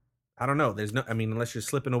 I don't know. There's no, I mean, unless you're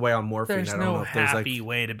slipping away on morphine, there's I don't no know if there's happy like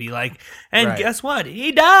way to be like, and right. Guess what?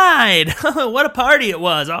 He died. What a party it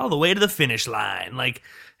was, all the way to the finish line. Like,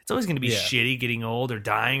 it's always going to be shitty getting old or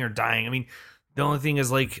dying. I mean, the only thing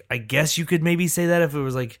is, like, I guess you could maybe say that if it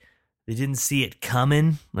was like they didn't see it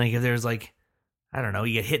coming. Like, if there's like, I don't know,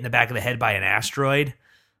 you get hit in the back of the head by an asteroid.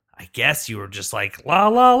 I guess you were just like, la,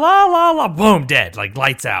 la, la, la, la, boom, dead, like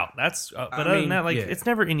lights out. That's, but other than that, like, it's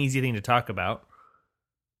never an easy thing to talk about.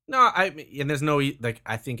 No, and there's no, like,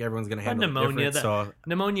 I think everyone's going to handle pneumonia. It different.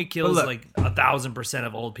 Pneumonia kills like 1,000%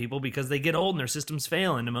 of old people because they get old and their systems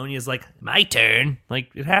fail. And pneumonia is like, my turn.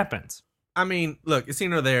 Like, it happens. I mean, look, it's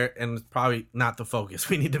here or there, and it's probably not the focus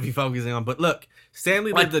we need to be focusing on. But look, Stan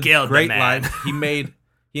Lee lived a great life.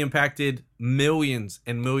 He impacted millions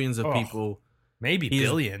and millions of people. Maybe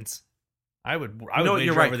billions. I would wager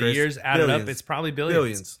you're right, over Chris. the years, added up, it's probably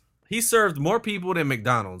billions. He served more people than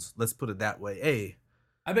McDonald's. Let's put it that way. Hey,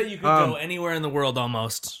 I bet you could go anywhere in the world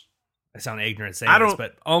almost. I sound ignorant saying this,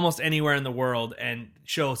 but almost anywhere in the world and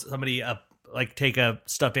show somebody take a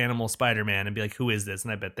stuffed animal Spider-Man and be like, who is this?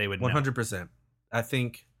 And I bet they would know. 100%. I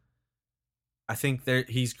think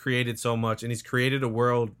he's created so much, and he's created a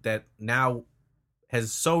world that now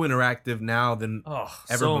has so interactive now than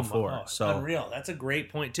ever before. So unreal. That's a great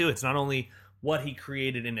point too. It's not only what he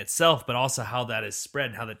created in itself, but also how that is spread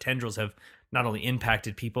and how the tendrils have not only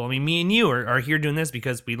impacted people. I mean, me and you are here doing this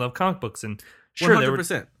because we love comic books, and sure,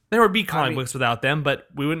 100%. There would be comic books without them, but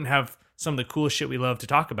we wouldn't have some of the coolest shit we love to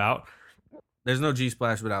talk about. There's no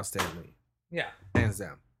G-Splash without Stan Lee. Yeah. Hands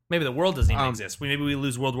down. Maybe the world doesn't even exist. Maybe we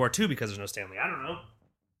lose World War II because there's no Stan Lee. I don't know.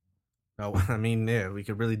 Oh, I mean, yeah, we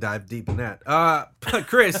could really dive deep in that.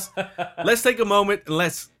 Chris, let's take a moment and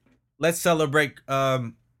let's celebrate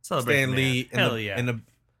Stan Lee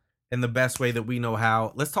in the best way that we know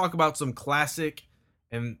how. Let's talk about some classic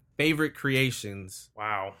and favorite creations.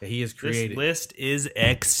 Wow, that he has created. This list is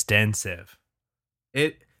extensive.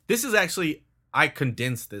 This is actually, I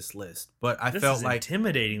condensed this list, but I felt like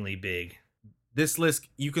intimidatingly big. This list,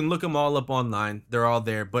 you can look them all up online; they're all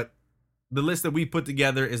there. But the list that we put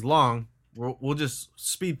together is long. We'll just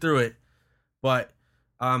speed through it, but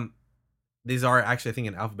these are actually, I think,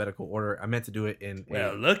 in alphabetical order. I meant to do it in.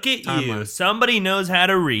 Well, look at you! Somebody knows how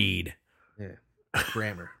to read. Yeah,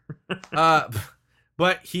 grammar.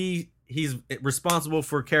 But he's responsible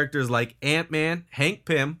for characters like Ant-Man, Hank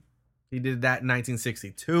Pym. He did that in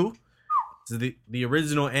 1962. So the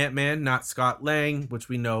original Ant-Man, not Scott Lang, which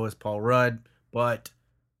we know as Paul Rudd, but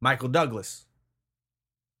Michael Douglas.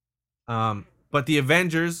 But the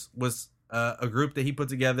Avengers was a group that he put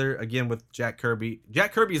together again with Jack Kirby.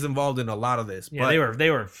 Jack Kirby is involved in a lot of this. Yeah, but they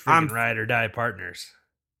were freaking ride or die partners.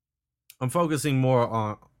 I'm focusing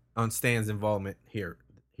more on Stan's involvement here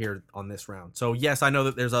on this round. So yes, I know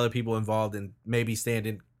that there's other people involved, and maybe Stan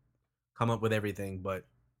didn't come up with everything, but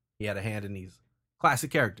he had a hand in these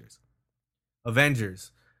classic characters.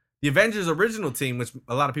 Avengers. The Avengers original team, which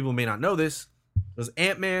a lot of people may not know this, was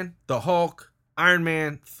Ant-Man, the Hulk, Iron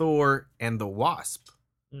Man, Thor, and the Wasp.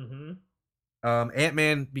 Mm-hmm.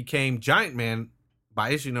 Ant-Man became Giant Man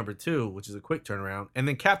by issue number 2, which is a quick turnaround. And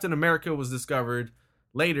then Captain America was discovered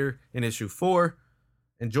later in issue 4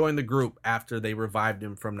 and joined the group after they revived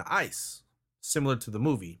him from the ice, similar to the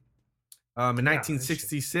movie. In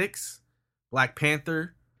 1966, Black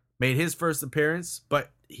Panther made his first appearance,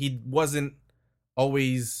 but he wasn't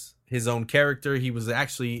always his own character. He was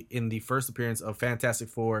actually in the first appearance of Fantastic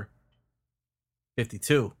Four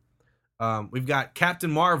 52. We've got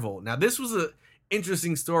Captain Marvel. Now, this was a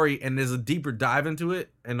interesting story, and there's a deeper dive into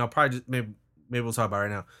it, and I'll probably just maybe we'll talk about it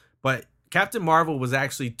right now. But Captain Marvel was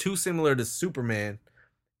actually too similar to Superman,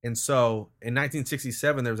 and so in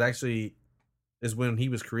 1967 there was actually is when he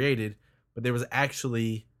was created, but there was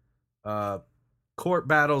actually court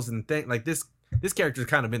battles and things like this. This character's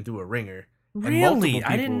kind of been through a ringer. Really?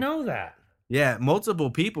 I didn't know that. Yeah,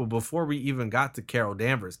 multiple people before we even got to Carol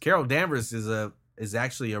Danvers. Carol Danvers is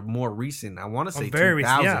actually a more recent, I want to say, very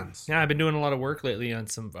 2000s. recent. Yeah, I've been doing a lot of work lately on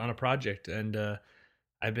a project, and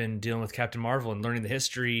I've been dealing with Captain Marvel and learning the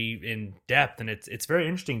history in depth, and it's very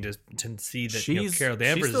interesting to see that Carol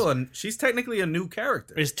Danvers she's technically a new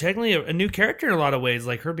character. Is technically a new character in a lot of ways,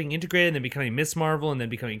 like her being integrated and then becoming Miss Marvel and then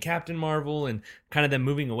becoming Captain Marvel and kind of then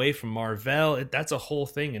moving away from Marvel. That's a whole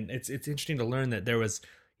thing, and it's interesting to learn that there was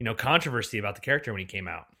controversy about the character when he came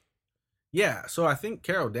out. Yeah, so I think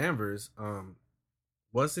Carol Danvers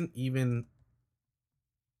wasn't even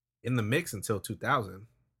in the mix until 2000.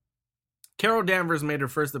 Carol Danvers made her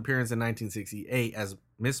first appearance in 1968 as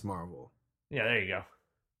Miss Marvel. Yeah, there you go.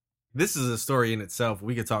 This is a story in itself.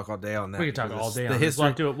 We could talk all day on that. We could talk all day on the this.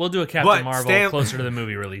 history. We'll do a Captain Marvel closer to the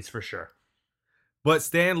movie release for sure. But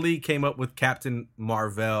Stan Lee came up with Captain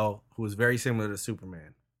Marvel, who was very similar to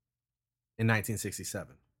Superman, in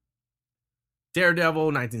 1967. Daredevil,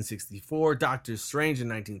 1964. Doctor Strange in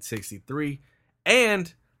 1963.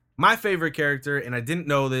 And my favorite character, and I didn't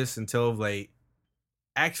know this until late,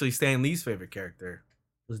 actually Stan Lee's favorite character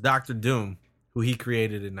was Dr. Doom, who he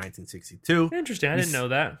created in 1962. Interesting. I didn't know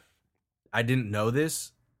that. I didn't know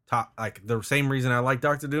this. Like the same reason I like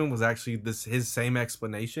Dr. Doom was actually his same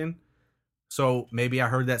explanation. So maybe I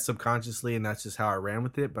heard that subconsciously, and that's just how I ran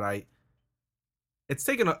with it. But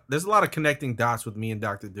there's a lot of connecting dots with me and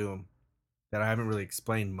Dr. Doom that I haven't really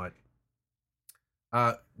explained much.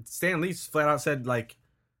 Stan Lee flat out said, like,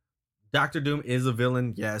 Dr. Doom is a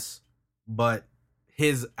villain, yes, but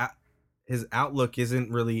his outlook isn't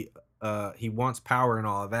really he wants power and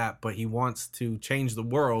all of that, but he wants to change the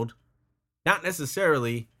world, not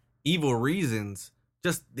necessarily evil reasons,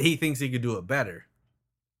 just he thinks he could do it better.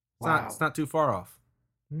 It's not too far off.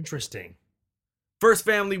 Interesting. First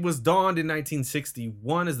family was donned in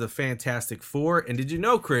 1961 as the Fantastic Four, and did you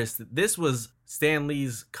know, Chris, that this was Stan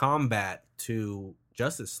Lee's combat to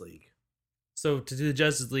Justice League? So to do the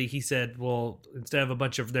Justice League, he said, well, instead of a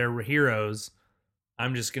bunch of their heroes,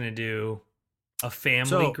 I'm just going to do a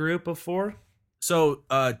family group of 4. So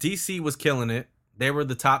DC was killing it. They were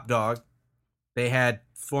the top dog. They had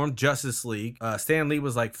formed Justice League. Stan Lee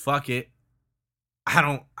was like, fuck it.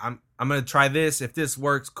 I'm going to try this. If this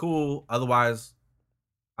works, cool. Otherwise,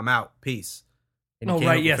 I'm out. Peace. And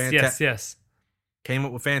yes. Came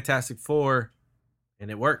up with Fantastic Four, and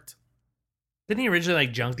it worked. Didn't he originally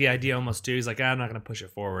junk the idea almost too? He's like, I'm not going to push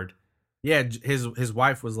it forward. Yeah, his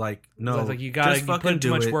wife was like, no, like you put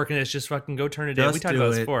too much work in this. Just fucking go turn it in. We talked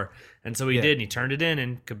about this before, and so he did. And he turned it in,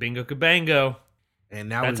 and kabingo kabango. And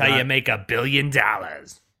now that's how you make $1 billion.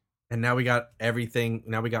 And now we got everything.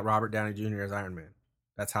 Now we got Robert Downey Jr. as Iron Man.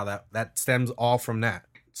 That's how that stems all from that.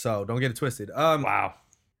 So don't get it twisted. Wow.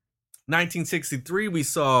 1963, we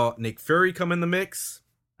saw Nick Fury come in the mix.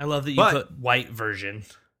 I love that you put white version.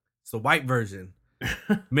 It's the white version.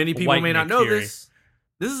 Many people may not know this.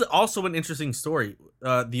 This is also an interesting story.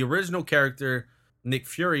 The original character, Nick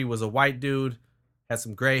Fury, was a white dude, had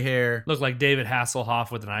some gray hair. Looked like David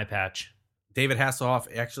Hasselhoff with an eye patch. David Hasselhoff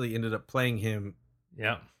actually ended up playing him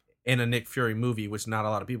in a Nick Fury movie, which not a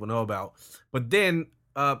lot of people know about. But then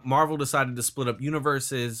Marvel decided to split up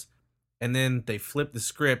universes, and then they flipped the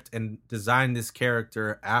script and designed this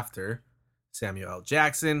character after Samuel L.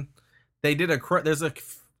 Jackson. They did there's a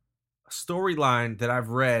storyline that I've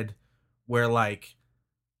read where, like,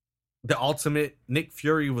 the ultimate Nick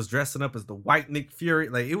Fury was dressing up as the white Nick Fury.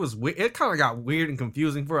 Like, it kind of got weird and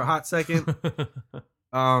confusing for a hot second.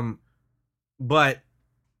 But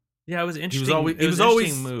Yeah, it was interesting. It was an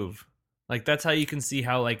interesting move. Like, that's how you can see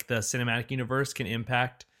how, like, the cinematic universe can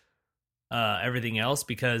impact everything else,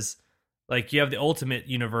 because, like, you have the ultimate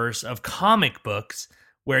universe of comic books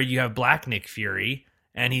where you have Black Nick Fury,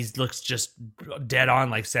 and he looks just dead on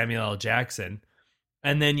like Samuel L. Jackson.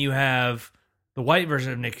 And then you have the white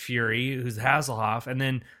version of Nick Fury, who's Hasselhoff, and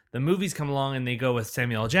then the movies come along and they go with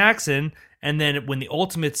Samuel L. Jackson, and then when the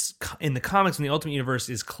Ultimates, in the comics, when the Ultimate Universe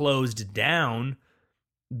is closed down,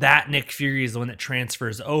 that Nick Fury is the one that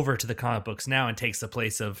transfers over to the comic books now and takes the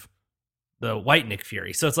place of the white Nick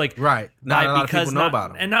Fury. So it's like, right, not a lot of people know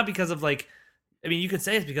about him, and not because of, like, I mean, you could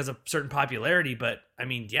say it's because of certain popularity, but I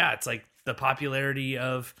mean, yeah, it's like the popularity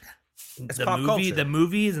of the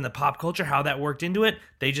movies and the pop culture, how that worked into it.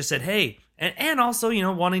 They just said, hey, and also, you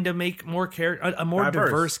know, wanting to make more a more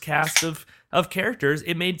diverse cast of characters,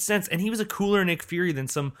 it made sense. And he was a cooler Nick Fury than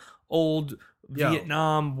some old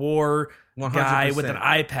Vietnam War 100%. Guy with an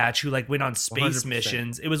eye patch who, like, went on space 100%.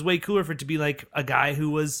 Missions. It was way cooler for it to be like a guy who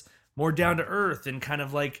was more down to earth and kind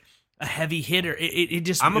of like a heavy hitter. It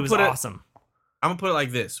was awesome. I'm gonna put it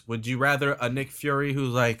like this: would you rather a Nick Fury who's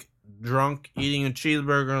like drunk eating a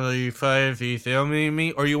cheeseburger, you filming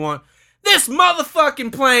me, or you want this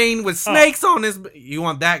motherfucking plane with snakes on his? You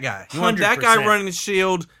want that guy? You want that guy running the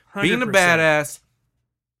shield, 100%. Being a badass?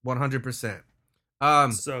 100%.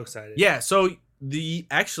 So excited. Yeah. So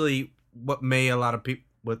what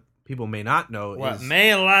people may not know is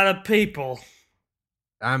a lot of people.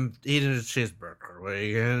 I'm eating a cheeseburger. What are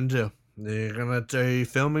you gonna do? Are you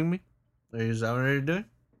filming me? Is that what you're doing?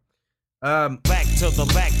 Back to the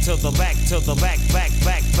back to the back to the back.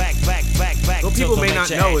 What people may not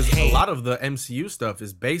know is a lot of the MCU stuff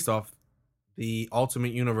is based off the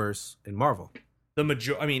Ultimate Universe in Marvel.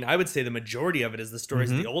 I would say the majority of it is the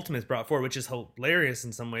stories the Ultimates brought forward, which is hilarious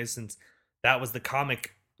in some ways, since that was the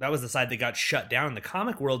comic, that was the side that got shut down in the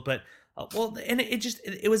comic world. But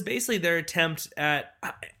it was basically their attempt at,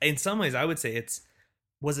 in some ways, I would say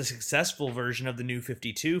was a successful version of the New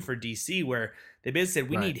 52 for DC, where they basically said,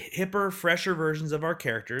 we need hipper, fresher versions of our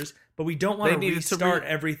characters, but we don't want to restart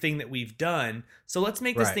everything that we've done. So let's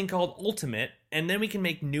make this thing called Ultimate, and then we can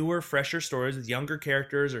make newer, fresher stories with younger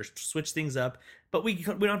characters or switch things up. But we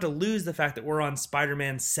don't have to lose the fact that we're on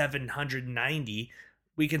Spider-Man 790.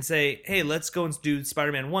 We can say, hey, let's go and do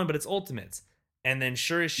Spider-Man 1, but it's Ultimates. And then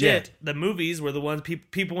sure as shit, the movies were the ones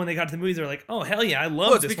people, when they got to the movies, they're like, oh, hell yeah, I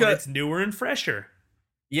love this one. It's newer and fresher.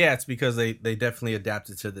 Yeah, it's because they definitely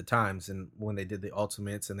adapted to the times, and when they did the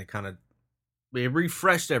Ultimates, and they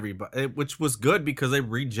refreshed everybody, which was good because they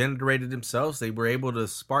regenerated themselves. They were able to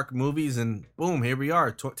spark movies, and boom, here we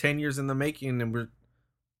are, 10 years in the making, and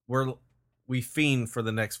we fiend for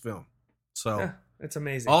the next film. So it's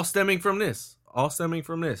amazing. All stemming from this.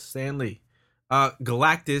 Stan Lee,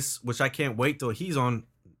 Galactus, which I can't wait till he's on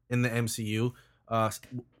in the MCU.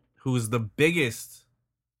 Who's the biggest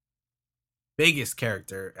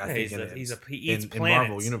character, I think, he eats planets. In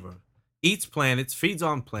Marvel Universe. Eats planets, feeds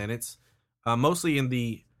on planets, mostly in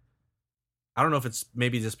the, I don't know if it's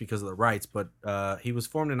maybe just because of the rights, but he was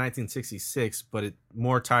formed in 1966, but it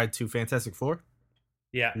more tied to Fantastic Four.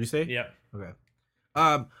 Yeah. Did you say? Yeah. Okay.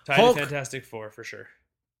 Tied to Fantastic Four, for sure.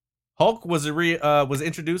 Hulk was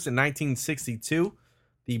introduced in 1962,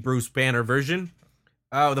 the Bruce Banner version.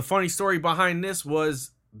 The funny story behind this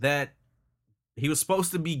was that he was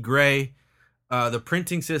supposed to be gray. The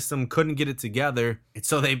printing system couldn't get it together, and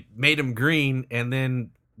so they made him green. And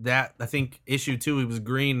then I think issue 2, he was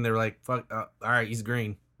green. And they were like, "Fuck, all right, he's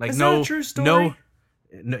green." Like, is that a true story?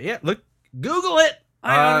 No, yeah. Look, Google it.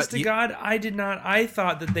 Honest to God, I did not. I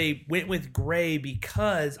thought that they went with gray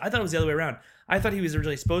because I thought it was the other way around. I thought he was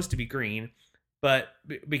originally supposed to be green, but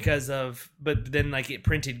then like it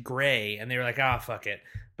printed gray, and they were like, fuck it.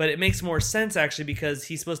 But it makes more sense, actually, because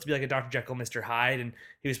he's supposed to be like a Dr. Jekyll, Mr. Hyde, and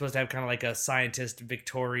he was supposed to have kind of like a scientist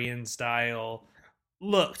Victorian style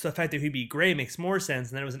look. So the fact that he'd be gray makes more sense,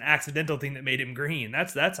 and then it was an accidental thing that made him green.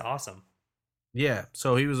 That's awesome. Yeah,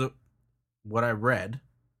 so he was what I read.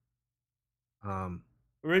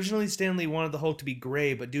 Originally, Stan Lee wanted the Hulk to be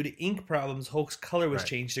gray, but due to ink problems, Hulk's color was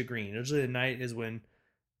changed to green. Originally, the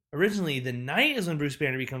night is when Bruce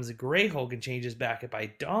Banner becomes a gray Hulk and changes back by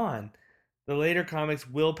dawn. The later comics,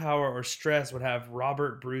 willpower or stress would have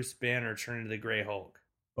Robert Bruce Banner turn into the Gray Hulk.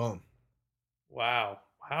 Boom. Wow.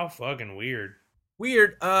 How fucking weird.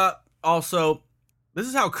 Weird. Also, this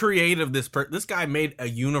is how creative this guy made a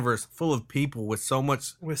universe full of people with so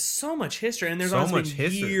much history, and there's so also much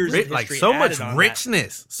been years of history, so much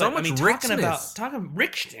richness. Richness. Talking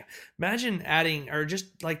richness. Imagine adding, or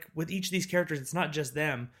just like with each of these characters, it's not just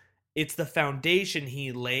them. it's the foundation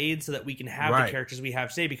he laid so that we can have the characters we have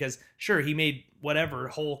today. Because sure, he made whatever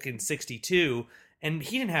Hulk in 62, and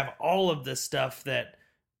he didn't have all of the stuff that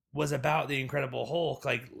was about the Incredible Hulk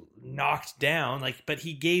like knocked down, like, but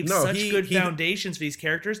he gave good foundations for these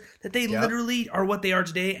characters that they literally are what they are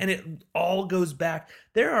today, and it all goes back.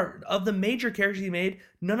 There are, of the major characters he made,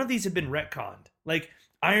 none of these have been retconned. Like,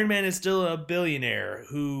 Iron Man is still a billionaire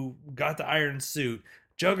who got the iron suit.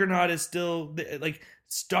 Juggernaut is still like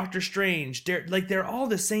Doctor Strange. They're all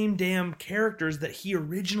the same damn characters that he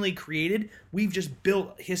originally created. We've just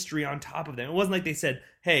built history on top of them. It wasn't like they said,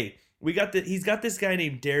 "Hey, he's got this guy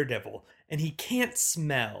named Daredevil, and he can't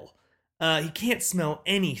smell. He can't smell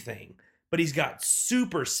anything, but he's got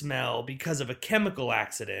super smell because of a chemical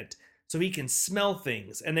accident, so he can smell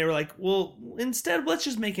things." And they were like, "Well, instead, let's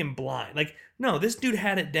just make him blind." Like, no, this dude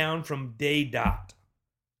had it down from day dot.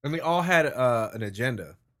 And they all had an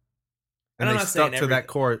agenda. And they stuck to that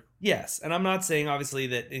core. Yes, and I'm not saying, obviously,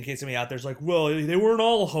 that in case somebody out there's like, well, they weren't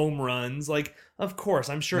all home runs. Like, of course,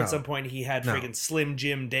 I'm sure at some point he had friggin' Slim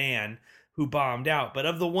Jim Dan who bombed out. But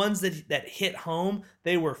of the ones that hit home,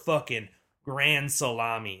 they were fucking grand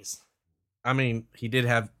salamis. I mean, he did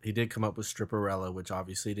come up with Stripperella, which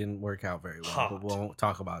obviously didn't work out very well. But we won't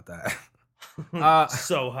talk about that.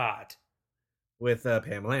 So hot. With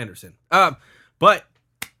Pamela Anderson. But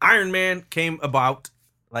Iron Man came about,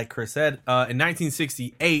 like Chris said, in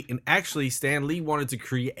 1968, and actually Stan Lee wanted to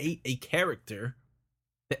create a character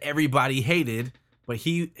that everybody hated, but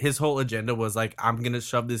his whole agenda was like, I'm gonna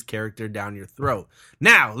shove this character down your throat.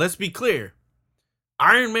 Now, let's be clear.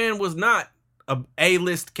 Iron Man was not a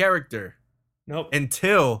A-list character. Nope.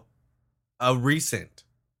 Until I would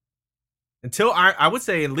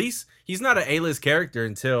say at least he's not an A-list character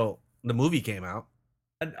until the movie came out.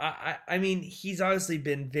 I mean, he's obviously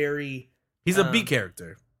been very... He's a B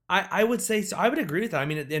character. I would say so. I would agree with that. I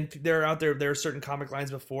mean, and there are certain comic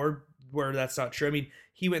lines before where that's not true. I mean,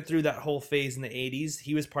 he went through that whole phase in the 80s.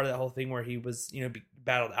 He was part of that whole thing where he was,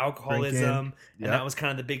 battled alcoholism, and that was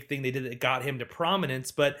kind of the big thing they did that got him to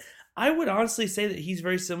prominence. But I would honestly say that he's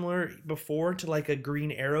very similar before to like a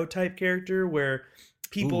Green Arrow type character where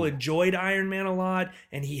people enjoyed Iron Man a lot,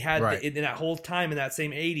 and he had in that whole time in that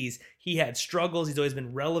same 80s, he had struggles. He's always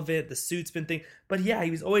been relevant. The suit's been thing, but yeah,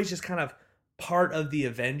 he was always just kind of part of the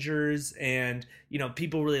Avengers, and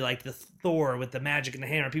people really liked the Thor with the magic and the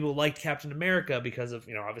hammer. People liked Captain America because of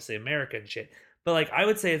obviously America and shit. But like I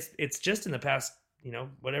would say it's just in the past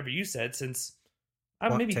whatever you said since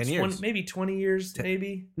maybe 10 years. Maybe 20 years,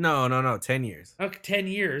 maybe. No, 10 years. Okay, 10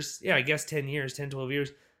 years. Yeah, I guess 10 years, 10, 12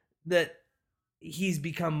 years. That he's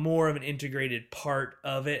become more of an integrated part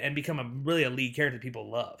of it and become really a lead character that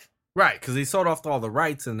people love. Right, because he sold off all the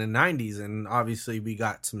rights in the 90s, and obviously we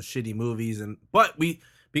got some shitty movies, but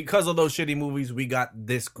because of those shitty movies, we got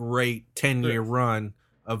this great 10-year run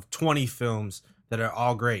of 20 films that are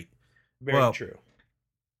all great. Very true.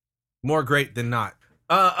 More great than not.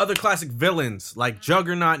 Other classic villains like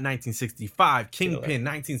Juggernaut, 1965, Kingpin,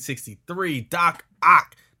 1963, Doc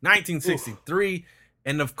Ock, 1963,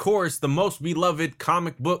 and of course, the most beloved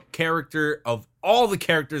comic book character of all the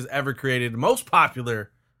characters ever created, most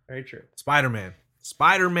popular. Very true. Spider-Man.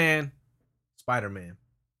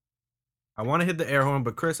 I want to hit the air horn,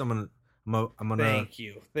 but Chris, I'm gonna. Thank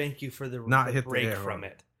you for the not hit break the air from horn.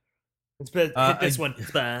 it. Hit this one.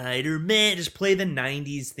 Spider-Man. Just play the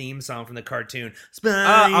 90s theme song from the cartoon.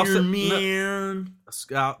 Spider-Man.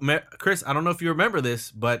 Chris, I don't know if you remember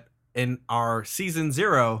this, but in our season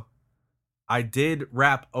 0, I did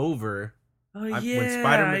rap over. Oh, when I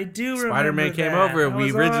do remember Spider-Man came over.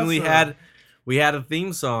 We originally had a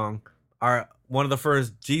theme song. One of the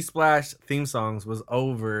first G-Splash theme songs was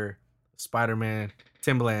over Spider-Man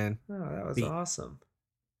Timbaland. Oh, that was awesome.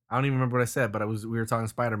 I don't even remember what I said, but we were talking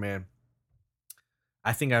Spider-Man.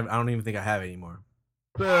 I don't even think I have it anymore.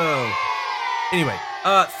 Boom. Anyway,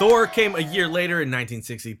 Thor came a year later in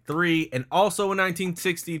 1963, and also in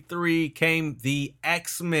 1963 came the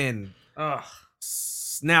X-Men. Ugh.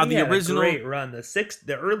 Now the original great run.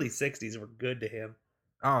 The early 60s were good to him.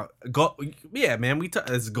 Yeah, man.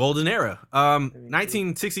 It's golden era.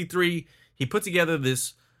 1963, he put together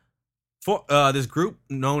this group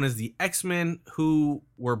known as the X-Men, who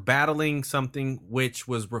were battling something which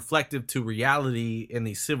was reflective to reality in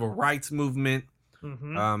the civil rights movement.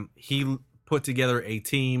 Mm-hmm. He put together a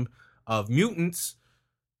team of mutants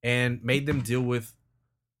and made them deal with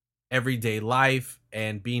everyday life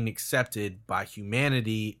and being accepted by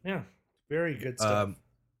humanity. Yeah, very good stuff.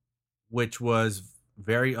 Which was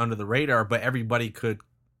very under the radar, but everybody could,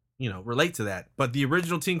 relate to that. But the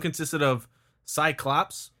original team consisted of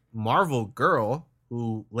Cyclops, Marvel Girl,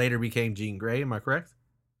 who later became Jean Grey. Am I correct?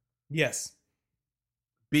 Yes.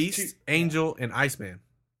 Beast, Angel, and Iceman.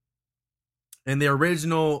 And the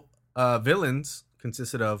original villains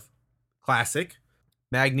consisted of Classic,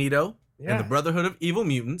 Magneto, and the Brotherhood of Evil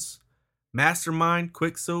Mutants, Mastermind,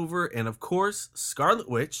 Quicksilver, and of course, Scarlet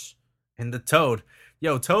Witch, and the Toad.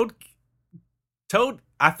 Yo, Toad,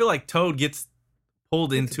 I feel like Toad gets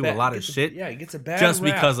pulled into a lot of shit. Yeah, he gets a bad just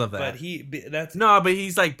rap, because of that. But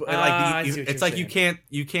he's like, it's like you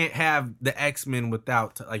can't have the X-Men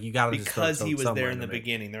without, like, you gotta because just he was there in the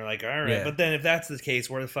beginning. They're like, all right, yeah. But then if that's the case,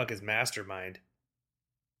 where the fuck is Mastermind?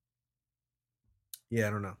 Yeah,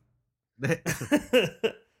 I don't know.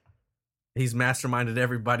 He's masterminded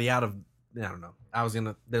everybody out of. I don't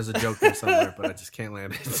know. There's a joke there somewhere, but I just can't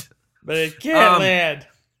land it. But it can't land.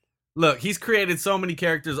 Look, he's created so many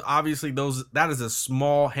characters. Obviously, that is a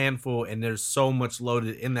small handful, and there's so much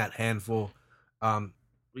loaded in that handful.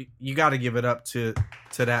 You got to give it up to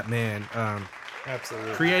that man.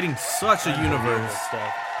 Absolutely, creating such a universe.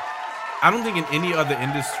 Stuff. I don't think in any other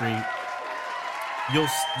industry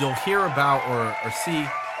you'll hear about or see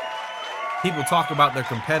people talk about their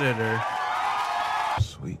competitor.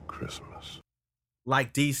 Sweet Christmas.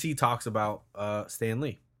 Like DC talks about Stan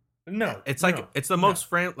Lee. No. It's like it's the most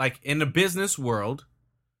like in the business world,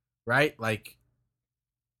 right? Like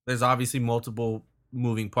there's obviously multiple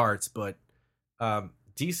moving parts, but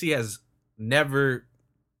DC has never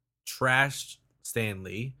trashed Stan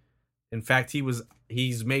Lee. In fact,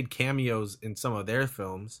 he's made cameos in some of their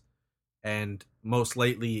films, and most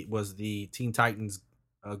lately was the Teen Titans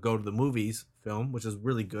Go to the Movies film, which is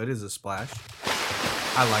really good as a splash.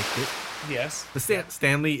 I liked it. Yes. The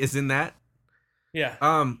Stan Lee is in that. Yeah.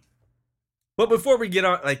 But before we get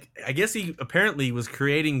on, like, I guess he apparently was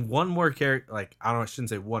creating one more character. Like, I shouldn't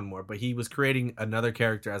say one more, but he was creating another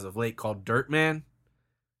character as of late called Dirtman.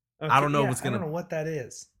 Okay, I don't know I don't know what that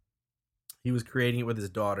is. He was creating it with his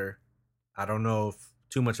daughter. I don't know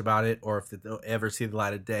too much about it or if they'll ever see the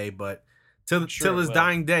light of day, but till his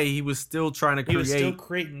dying day, he was still trying to create. He was still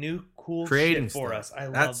creating new cool shit for us. I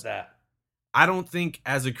love that. I don't think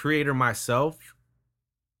as a creator myself,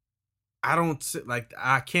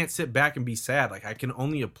 I can't sit back and be sad. Like, I can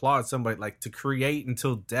only applaud somebody, like, to create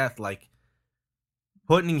until death, like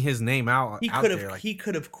putting his name out there. Like, he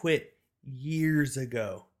could have quit years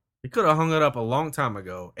ago. He could have hung it up a long time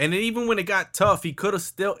ago. And even when it got tough, he could have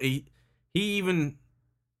still he even,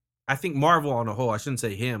 I think Marvel on the whole, I shouldn't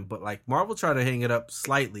say him, but like Marvel tried to hang it up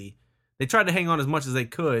slightly. They tried to hang on as much as they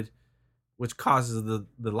could, which causes the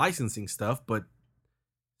licensing stuff, but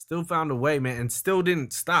still found a way, man, and still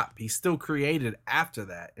didn't stop. He still created after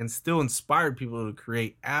that and still inspired people to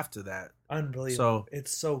create after that. Unbelievable. So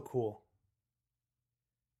it's so cool.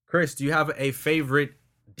 Chris, do you have a favorite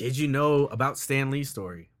did you know about Stan Lee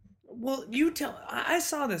story? Well, you tell. I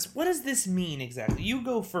saw this. What does this mean exactly? You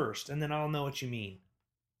go first, and then I'll know what you mean.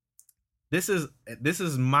 This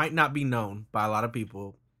is might not be known by a lot of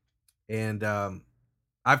people, and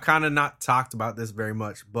I've kind of not talked about this very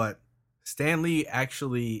much, but Stan Lee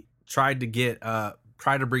actually tried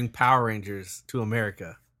to bring Power Rangers to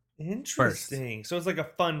America. Interesting. First. So it's like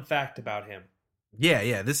a fun fact about him.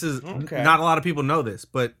 Yeah. This is not a lot of people know this,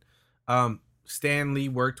 but Stan Lee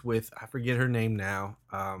worked with, I forget her name now.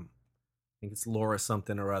 I think it's Laura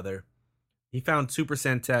something or other. He found Super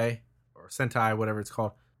Sentai or Sentai, whatever it's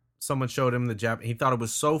called. Someone showed him the Jap. He thought it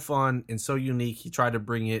was so fun and so unique. He tried to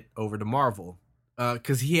bring it over to Marvel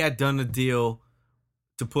because he had done a deal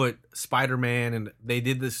to put Spider-Man, and they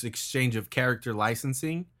did this exchange of character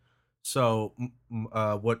licensing. So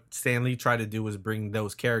what Stan Lee tried to do was bring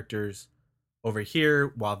those characters over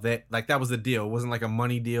here while that was the deal. It wasn't like a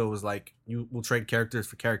money deal. It was like, you will trade characters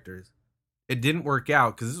for characters. It didn't work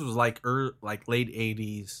out because this was like late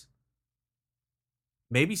 80s,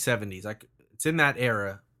 maybe 70s. Like, it's in that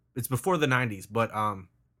era. It's before the 90s, but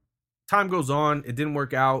time goes on. It didn't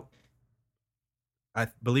work out. I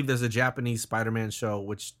believe there's a Japanese Spider-Man show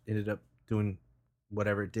which ended up doing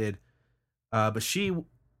whatever it did. But she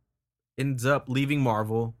ends up leaving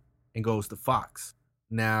Marvel and goes to Fox.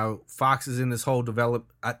 Now, Fox is in this whole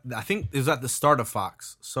I think it was at the start of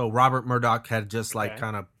Fox. So Robert Murdoch had just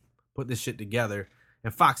kind of put this shit together.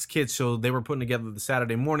 And Fox Kids show, they were putting together the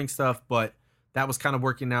Saturday morning stuff, but that was kind of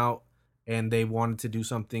working out, and they wanted to do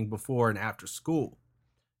something before and after school.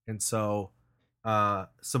 And so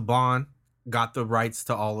Saban got the rights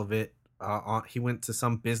to all of it. He went to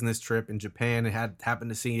some business trip in Japan and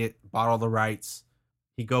happened to see it, bought all the rights.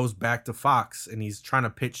 He goes back to Fox and he's trying to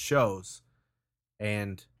pitch shows.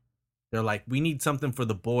 And they're like, we need something for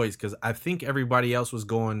the boys, because I think everybody else was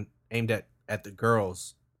going aimed at the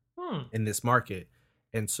girls in this market.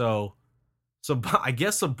 And so I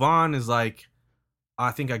guess Saban is like,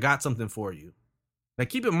 I think I got something for you. Now,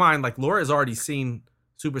 keep in mind, like, Laura has already seen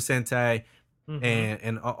Super Sentai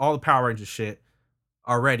and all the Power Rangers shit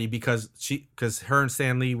already because her and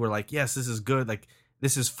Stan Lee were like, yes, this is good. Like,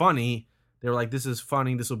 this is funny. They were like, this is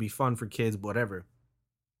funny. This will be fun for kids, whatever.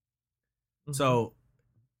 So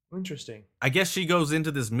interesting. I guess she goes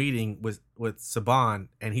into this meeting with Saban,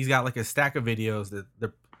 and he's got like a stack of videos that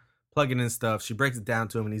they're plugging in stuff. She breaks it down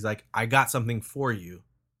to him, and he's like, I got something for you.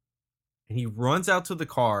 And he runs out to the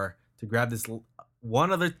car to grab this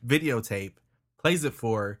one other videotape, plays it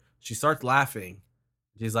for her. She starts laughing.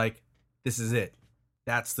 She's like, this is it.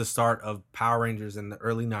 That's the start of Power Rangers in the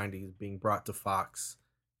early 90s being brought to Fox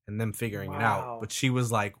and them figuring it out. But she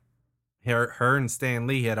was like, her and Stan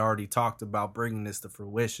Lee had already talked about bringing this to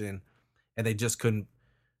fruition, and they just couldn't.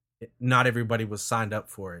 Not everybody was signed up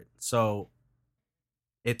for it, so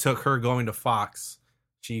it took her going to Fox.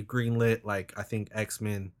 She greenlit, like, I think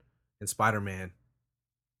X-Men and Spider-Man,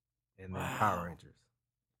 and then Power Rangers.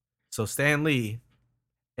 So Stan Lee,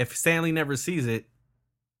 if Stan Lee never sees it,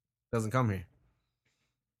 doesn't come here.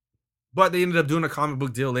 But they ended up doing a comic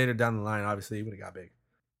book deal later down the line. Obviously, it would have got big.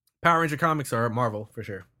 Power Ranger comics are Marvel for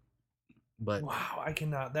sure. But wow, I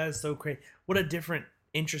cannot. That is so crazy. What a different,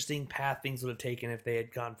 interesting path things would have taken if they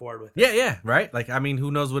had gone forward with it. Yeah, right. Like, I mean, who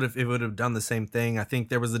knows what if it would have done the same thing? I think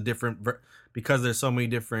there was a different because there's so many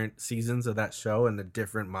different seasons of that show and the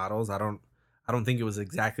different models. I don't think it was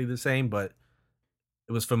exactly the same, but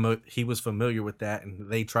it was he was familiar with that,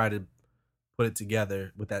 and they tried to put it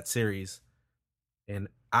together with that series. And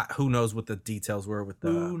who knows what the details were with the.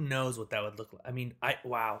 Who knows what that would look like? I mean,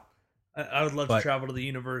 wow. I would love to travel to the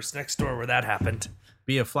universe next door where that happened.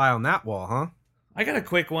 Be a fly on that wall, huh? I got a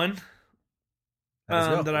quick one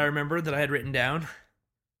that I remember that I had written down.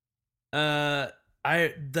 So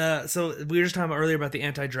we were just talking about earlier about the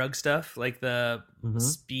anti-drug stuff, like the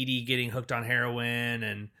Speedy getting hooked on heroin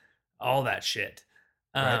and all that shit.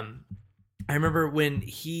 Right. I remember when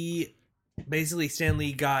Stan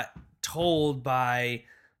Lee got told by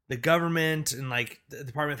the government and like the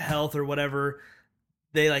Department of Health or whatever.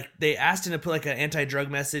 They asked him to put like an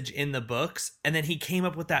anti-drug message in the books, and then he came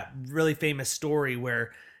up with that really famous story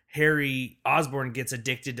where Harry Osborn gets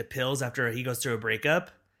addicted to pills after he goes through a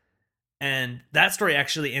breakup. And that story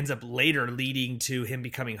actually ends up later leading to him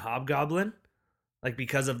becoming Hobgoblin, like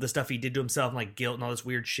because of the stuff he did to himself and like guilt and all this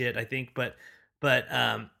weird shit, I think. But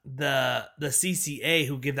the CCA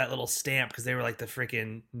who give that little stamp because they were like the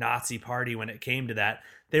freaking Nazi party when it came to that.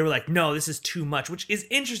 They were like, no, this is too much, which is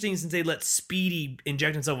interesting since they let Speedy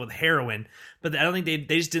inject himself with heroin. But I don't think they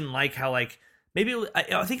just didn't like how, like, maybe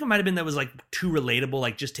I think it might have been that was like too relatable,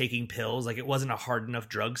 like just taking pills. Like it wasn't a hard enough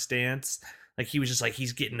drug stance. Like he was just like,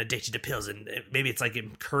 he's getting addicted to pills and maybe it's like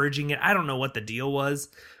encouraging it. I don't know what the deal was,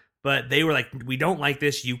 but they were like, we don't like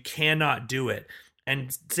this. You cannot do it.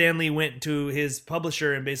 And Stan Lee went to his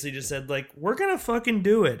publisher and basically just said, like, we're going to fucking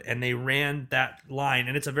do it. And they ran that line.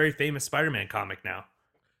 And it's a very famous Spider-Man comic now.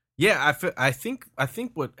 Yeah, I think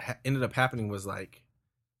what ended up happening was like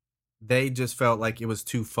they just felt like it was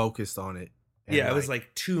too focused on it. Yeah, it was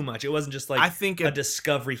like too much. It wasn't just like a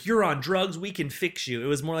discovery. You're on drugs, we can fix you. It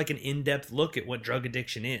was more like an in-depth look at what drug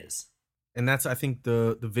addiction is. And that's, I think,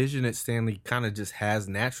 the vision that Stan Lee kind of just has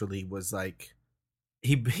naturally was like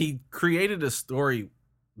he created a story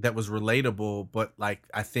that was relatable, but like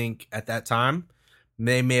I think at that time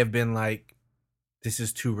they may have been like, this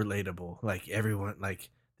is too relatable. Like everyone, like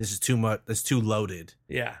this is too much. That's too loaded.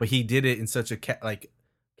 Yeah. But he did it in such a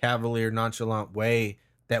cavalier, nonchalant way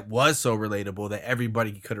that was so relatable that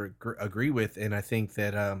everybody could agree with. And I think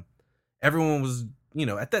that everyone was,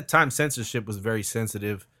 at that time, censorship was very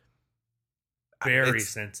sensitive. Very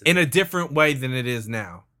sensitive. In a different way than it is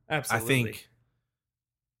now. Absolutely. I think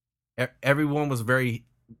everyone was very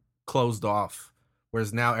closed off,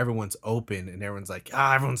 whereas now everyone's open and everyone's like,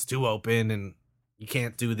 everyone's too open and you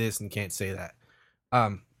can't do this and can't say that.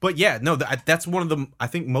 But yeah, no, that's one of the, I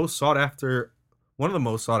think, one of the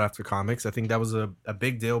most sought after comics. I think that was a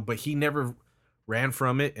big deal, but he never ran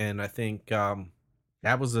from it. And I think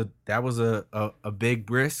that was a big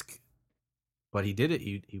risk, but he did it.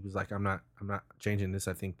 He was like, I'm not changing this.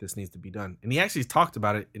 I think this needs to be done. And he actually talked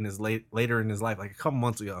about it in his later in his life, like a couple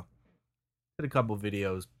months ago. Did a couple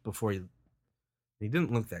videos before he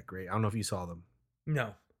didn't look that great. I don't know if you saw them.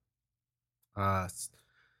 No.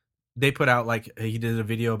 They put out, like, he did a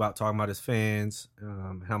video about talking about his fans,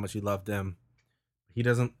 how much he loved them. He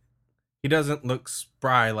doesn't look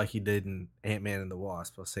spry like he did in Ant-Man and the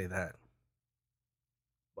Wasp. I'll say that.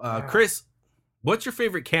 Wow. Chris, what's your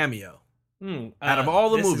favorite cameo out of all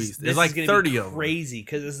the movies? There's like 30 of them. Crazy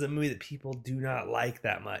because this is a movie that people do not like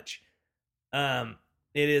that much.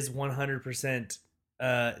 It is 100%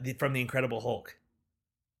 from the Incredible Hulk.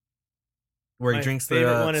 Where he My drinks the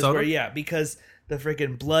favorite one is soda? where because the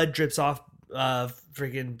freaking blood drips off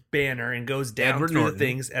freaking Banner and goes down Edward through Norton. the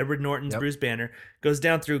things. Edward Norton's Yep. Bruce Banner goes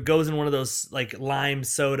in one of those like lime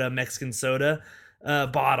soda, Mexican soda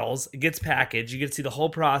bottles. It gets packaged. You get to see the whole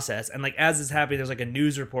process. And like as it's happening, there's like a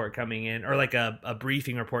news report coming in, or like a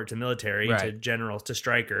briefing report to military, Right. to generals, to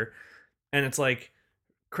Stryker. And it's like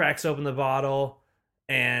cracks open the bottle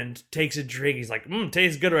and takes a drink. He's like,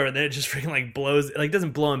 tastes good or whatever. Then it just freaking like blows, like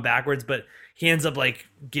doesn't blow him backwards, but he ends up like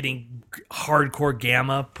getting hardcore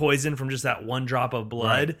gamma poison from just that one drop of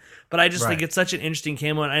blood. Right. But I just think Right. it's such an interesting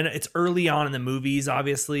cameo. And I know it's early on in the movies,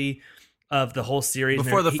 obviously, of the whole series.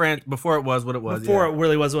 Before before it was what it was. Before it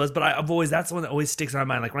really was. But I've always, that's the one that always sticks in my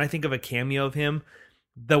mind. Like when I think of a cameo of him,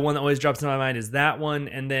 the one that always drops in my mind is that one.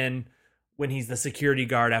 And then when he's the security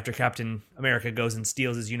guard after Captain America goes and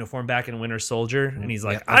steals his uniform back in Winter Soldier, and he's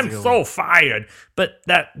like, Yeah, that's a "I'm good so one. fired." But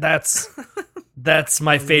that's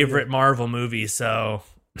my favorite Marvel movie, so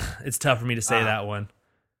it's tough for me to say that one.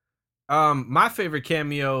 My favorite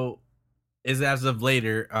cameo is as of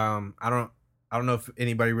later. I don't know if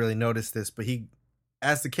anybody really noticed this, but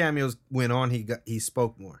as the cameos went on, he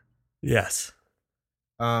spoke more. Yes.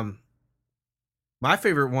 My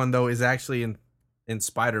favorite one though is actually in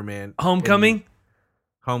Spider-Man Homecoming.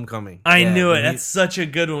 Homecoming. I Yeah, knew it. when That's such a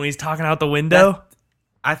good one. When he's talking out the window.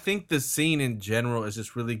 I think the scene in general is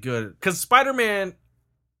just really good because Spider-Man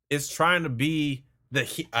is trying to be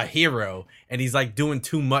a hero, and he's like doing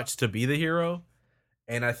too much to be the hero.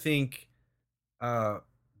 And I think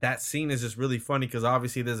that scene is just really funny because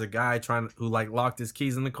obviously there's a guy who like locked his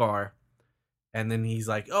keys in the car, and then he's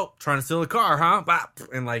like, "Oh, trying to steal a car, huh?" Bop.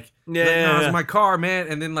 And like, "No, it's my car, man."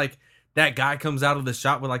 And then like that guy comes out of the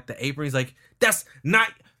shop with like the apron. He's like, "That's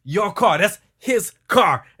not your car. That's his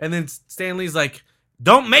car." And then Stanley's like,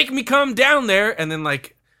 "Don't make me come down there." And then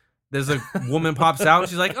like there's a woman pops out and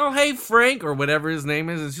she's like, "Oh, hey Frank," or whatever his name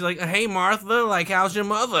is, and she's like, "Hey Martha, like how's your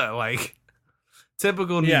mother?" Like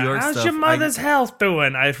typical New York how's stuff. your mother's health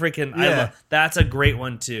doing? I love, that's a great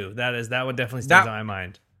one too. That one definitely stays on my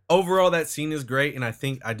mind. Overall, that scene is great, and I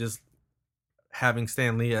think having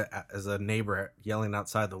Stan Lee as a neighbor yelling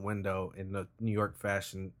outside the window in the New York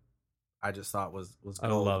fashion, I just thought was gold. I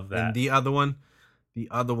love that. And the other one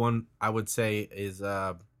I would say is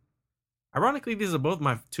ironically these are both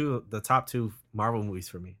the top two Marvel movies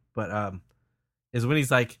for me, but is when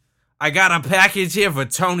he's like, "I got a package here for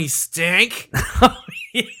Tony Stank."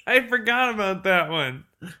 I forgot about that one.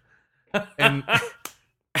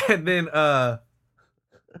 and then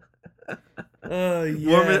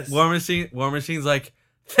yes. War Machine's like,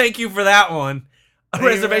 "Thank you for that one. A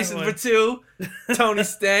reservation for two, Tony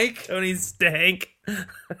Stank." Tony Stank.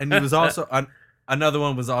 And he was also another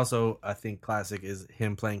one was also, I think, classic is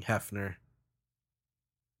him playing Hefner.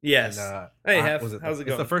 Yes. And, hey, Hef, how's it going?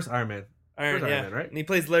 It's the first Iron Man. Iron First Man, right? And he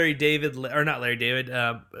plays Larry David, or not Larry David,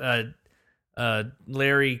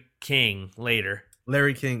 Larry King later.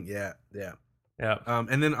 Larry King, yeah. Yeah.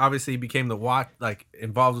 And then obviously he became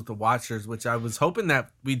involved with the Watchers, which I was hoping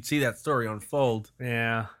that we'd see that story unfold.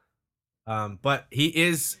 Yeah. But he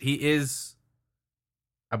is,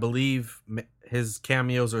 I believe his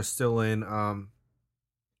cameos are still in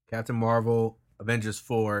Captain Marvel, Avengers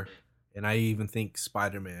 4, and I even think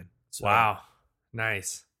Spider-Man. So Wow.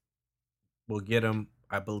 Nice. we'll get him,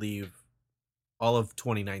 I believe, all of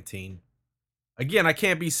 2019. Again, I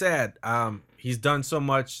can't be sad. He's done so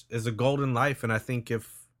much as a golden life, and I think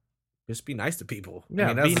just be nice to people. Yeah, I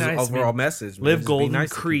mean, that's be nice. the overall message. Man. Live Just be golden, nice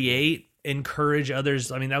to people. create, encourage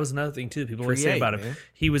others. I mean, that was another thing too. People always say Create, about him. man.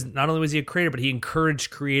 He was not only was he a creator, but he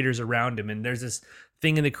encouraged creators around him. And there's this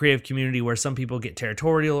thing in the creative community where some people get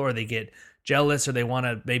territorial, or they get jealous, or they want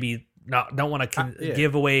to maybe don't want to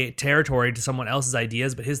give away territory to someone else's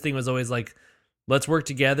ideas. But his thing was always like, let's work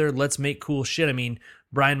together. Let's make cool shit. I mean,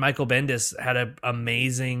 Brian Michael Bendis had an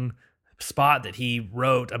amazing spot that he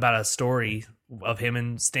wrote about a story of him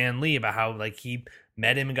and Stan Lee, about how like he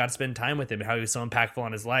met him and got to spend time with him, and how he was so impactful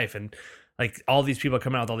on his life. And like all these people are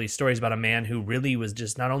coming out with all these stories about a man who really was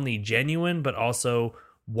just not only genuine, but also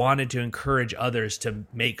wanted to encourage others to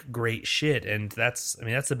make great shit. And that's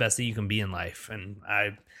the best thing you can be in life. And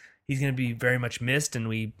he's going to be very much missed, and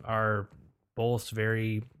we are both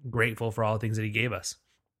very grateful for all the things that he gave us.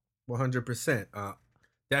 100%.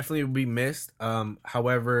 Definitely will be missed.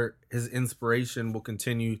 However, his inspiration will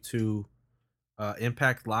continue to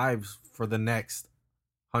impact lives for the next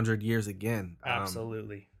 100 years again.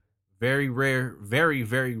 Absolutely. Very rare, very,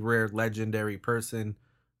 very rare, legendary person.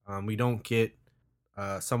 We don't get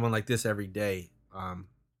someone like this every day. To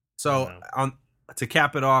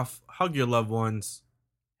cap it off, hug your loved ones,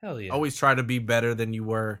 Hell yeah. Always try to be better than you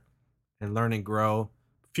were and learn and grow.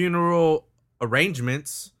 Funeral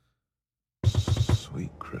arrangements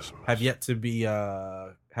Sweet Christmas. have yet to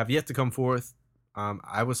come forth.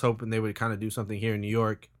 I was hoping they would kind of do something here in New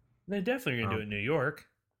York. They definitely are going to do it in New York.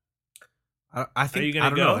 I think, Are you gonna I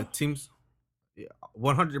don't go? know. It seems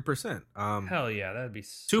 100%. Hell yeah, that'd be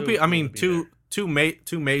so Two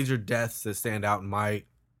major deaths that stand out in my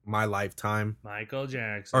lifetime. Michael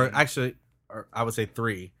Jackson. Or actually, I would say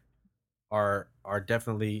three are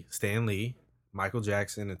definitely Stan Lee, Michael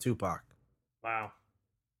Jackson, and Tupac. Wow.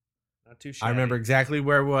 Not too shabby. I remember exactly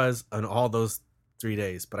where I was on all those 3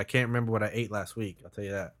 days, but I can't remember what I ate last week. I'll tell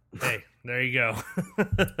you that. Hey, there you go.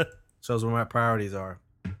 Shows where my priorities are.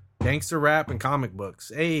 Gangster rap and comic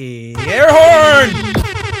books. Hey, air horn!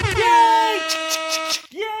 Yay!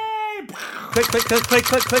 Click, click, click, click,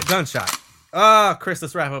 click, click, gunshot. Chris,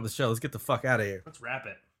 let's wrap up the show. Let's get the fuck out of here. Let's wrap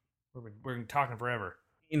it. We're talking forever.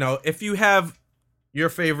 You know, if you have your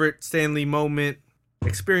favorite Stan Lee moment,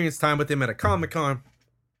 experience time with him at a Comic-Con,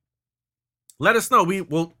 let us know.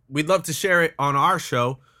 We'd love to share it on our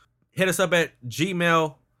show. Hit us up at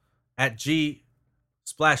Gmail at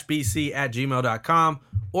g_bc@gmail.com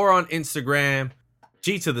or on Instagram,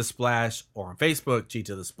 G to the Splash, or on Facebook, G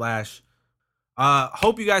to the Splash.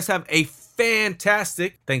 Hope you guys have a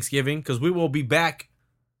fantastic Thanksgiving, because we will be back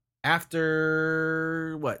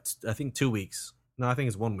after what? I think 2 weeks. No, I think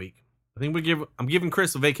it's 1 week. I'm giving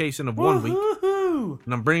Chris a vacation of 1 week,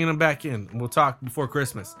 and I'm bringing him back in, and we'll talk before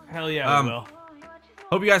Christmas. Hell yeah, we will.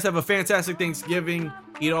 Hope you guys have a fantastic Thanksgiving.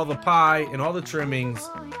 Eat all the pie and all the trimmings.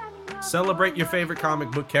 Celebrate your favorite comic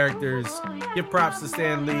book characters. Give props to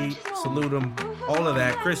Stan Lee. Salute him. All of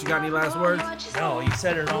that. Chris, you got any last words? No, you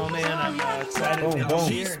said it all, man. I'm excited Boom, to boom.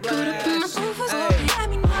 be here.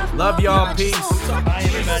 Love y'all. Peace. Bye,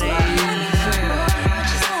 everybody.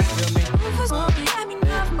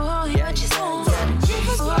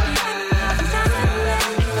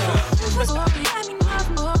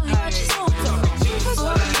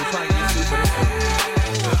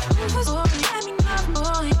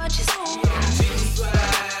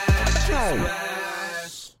 What you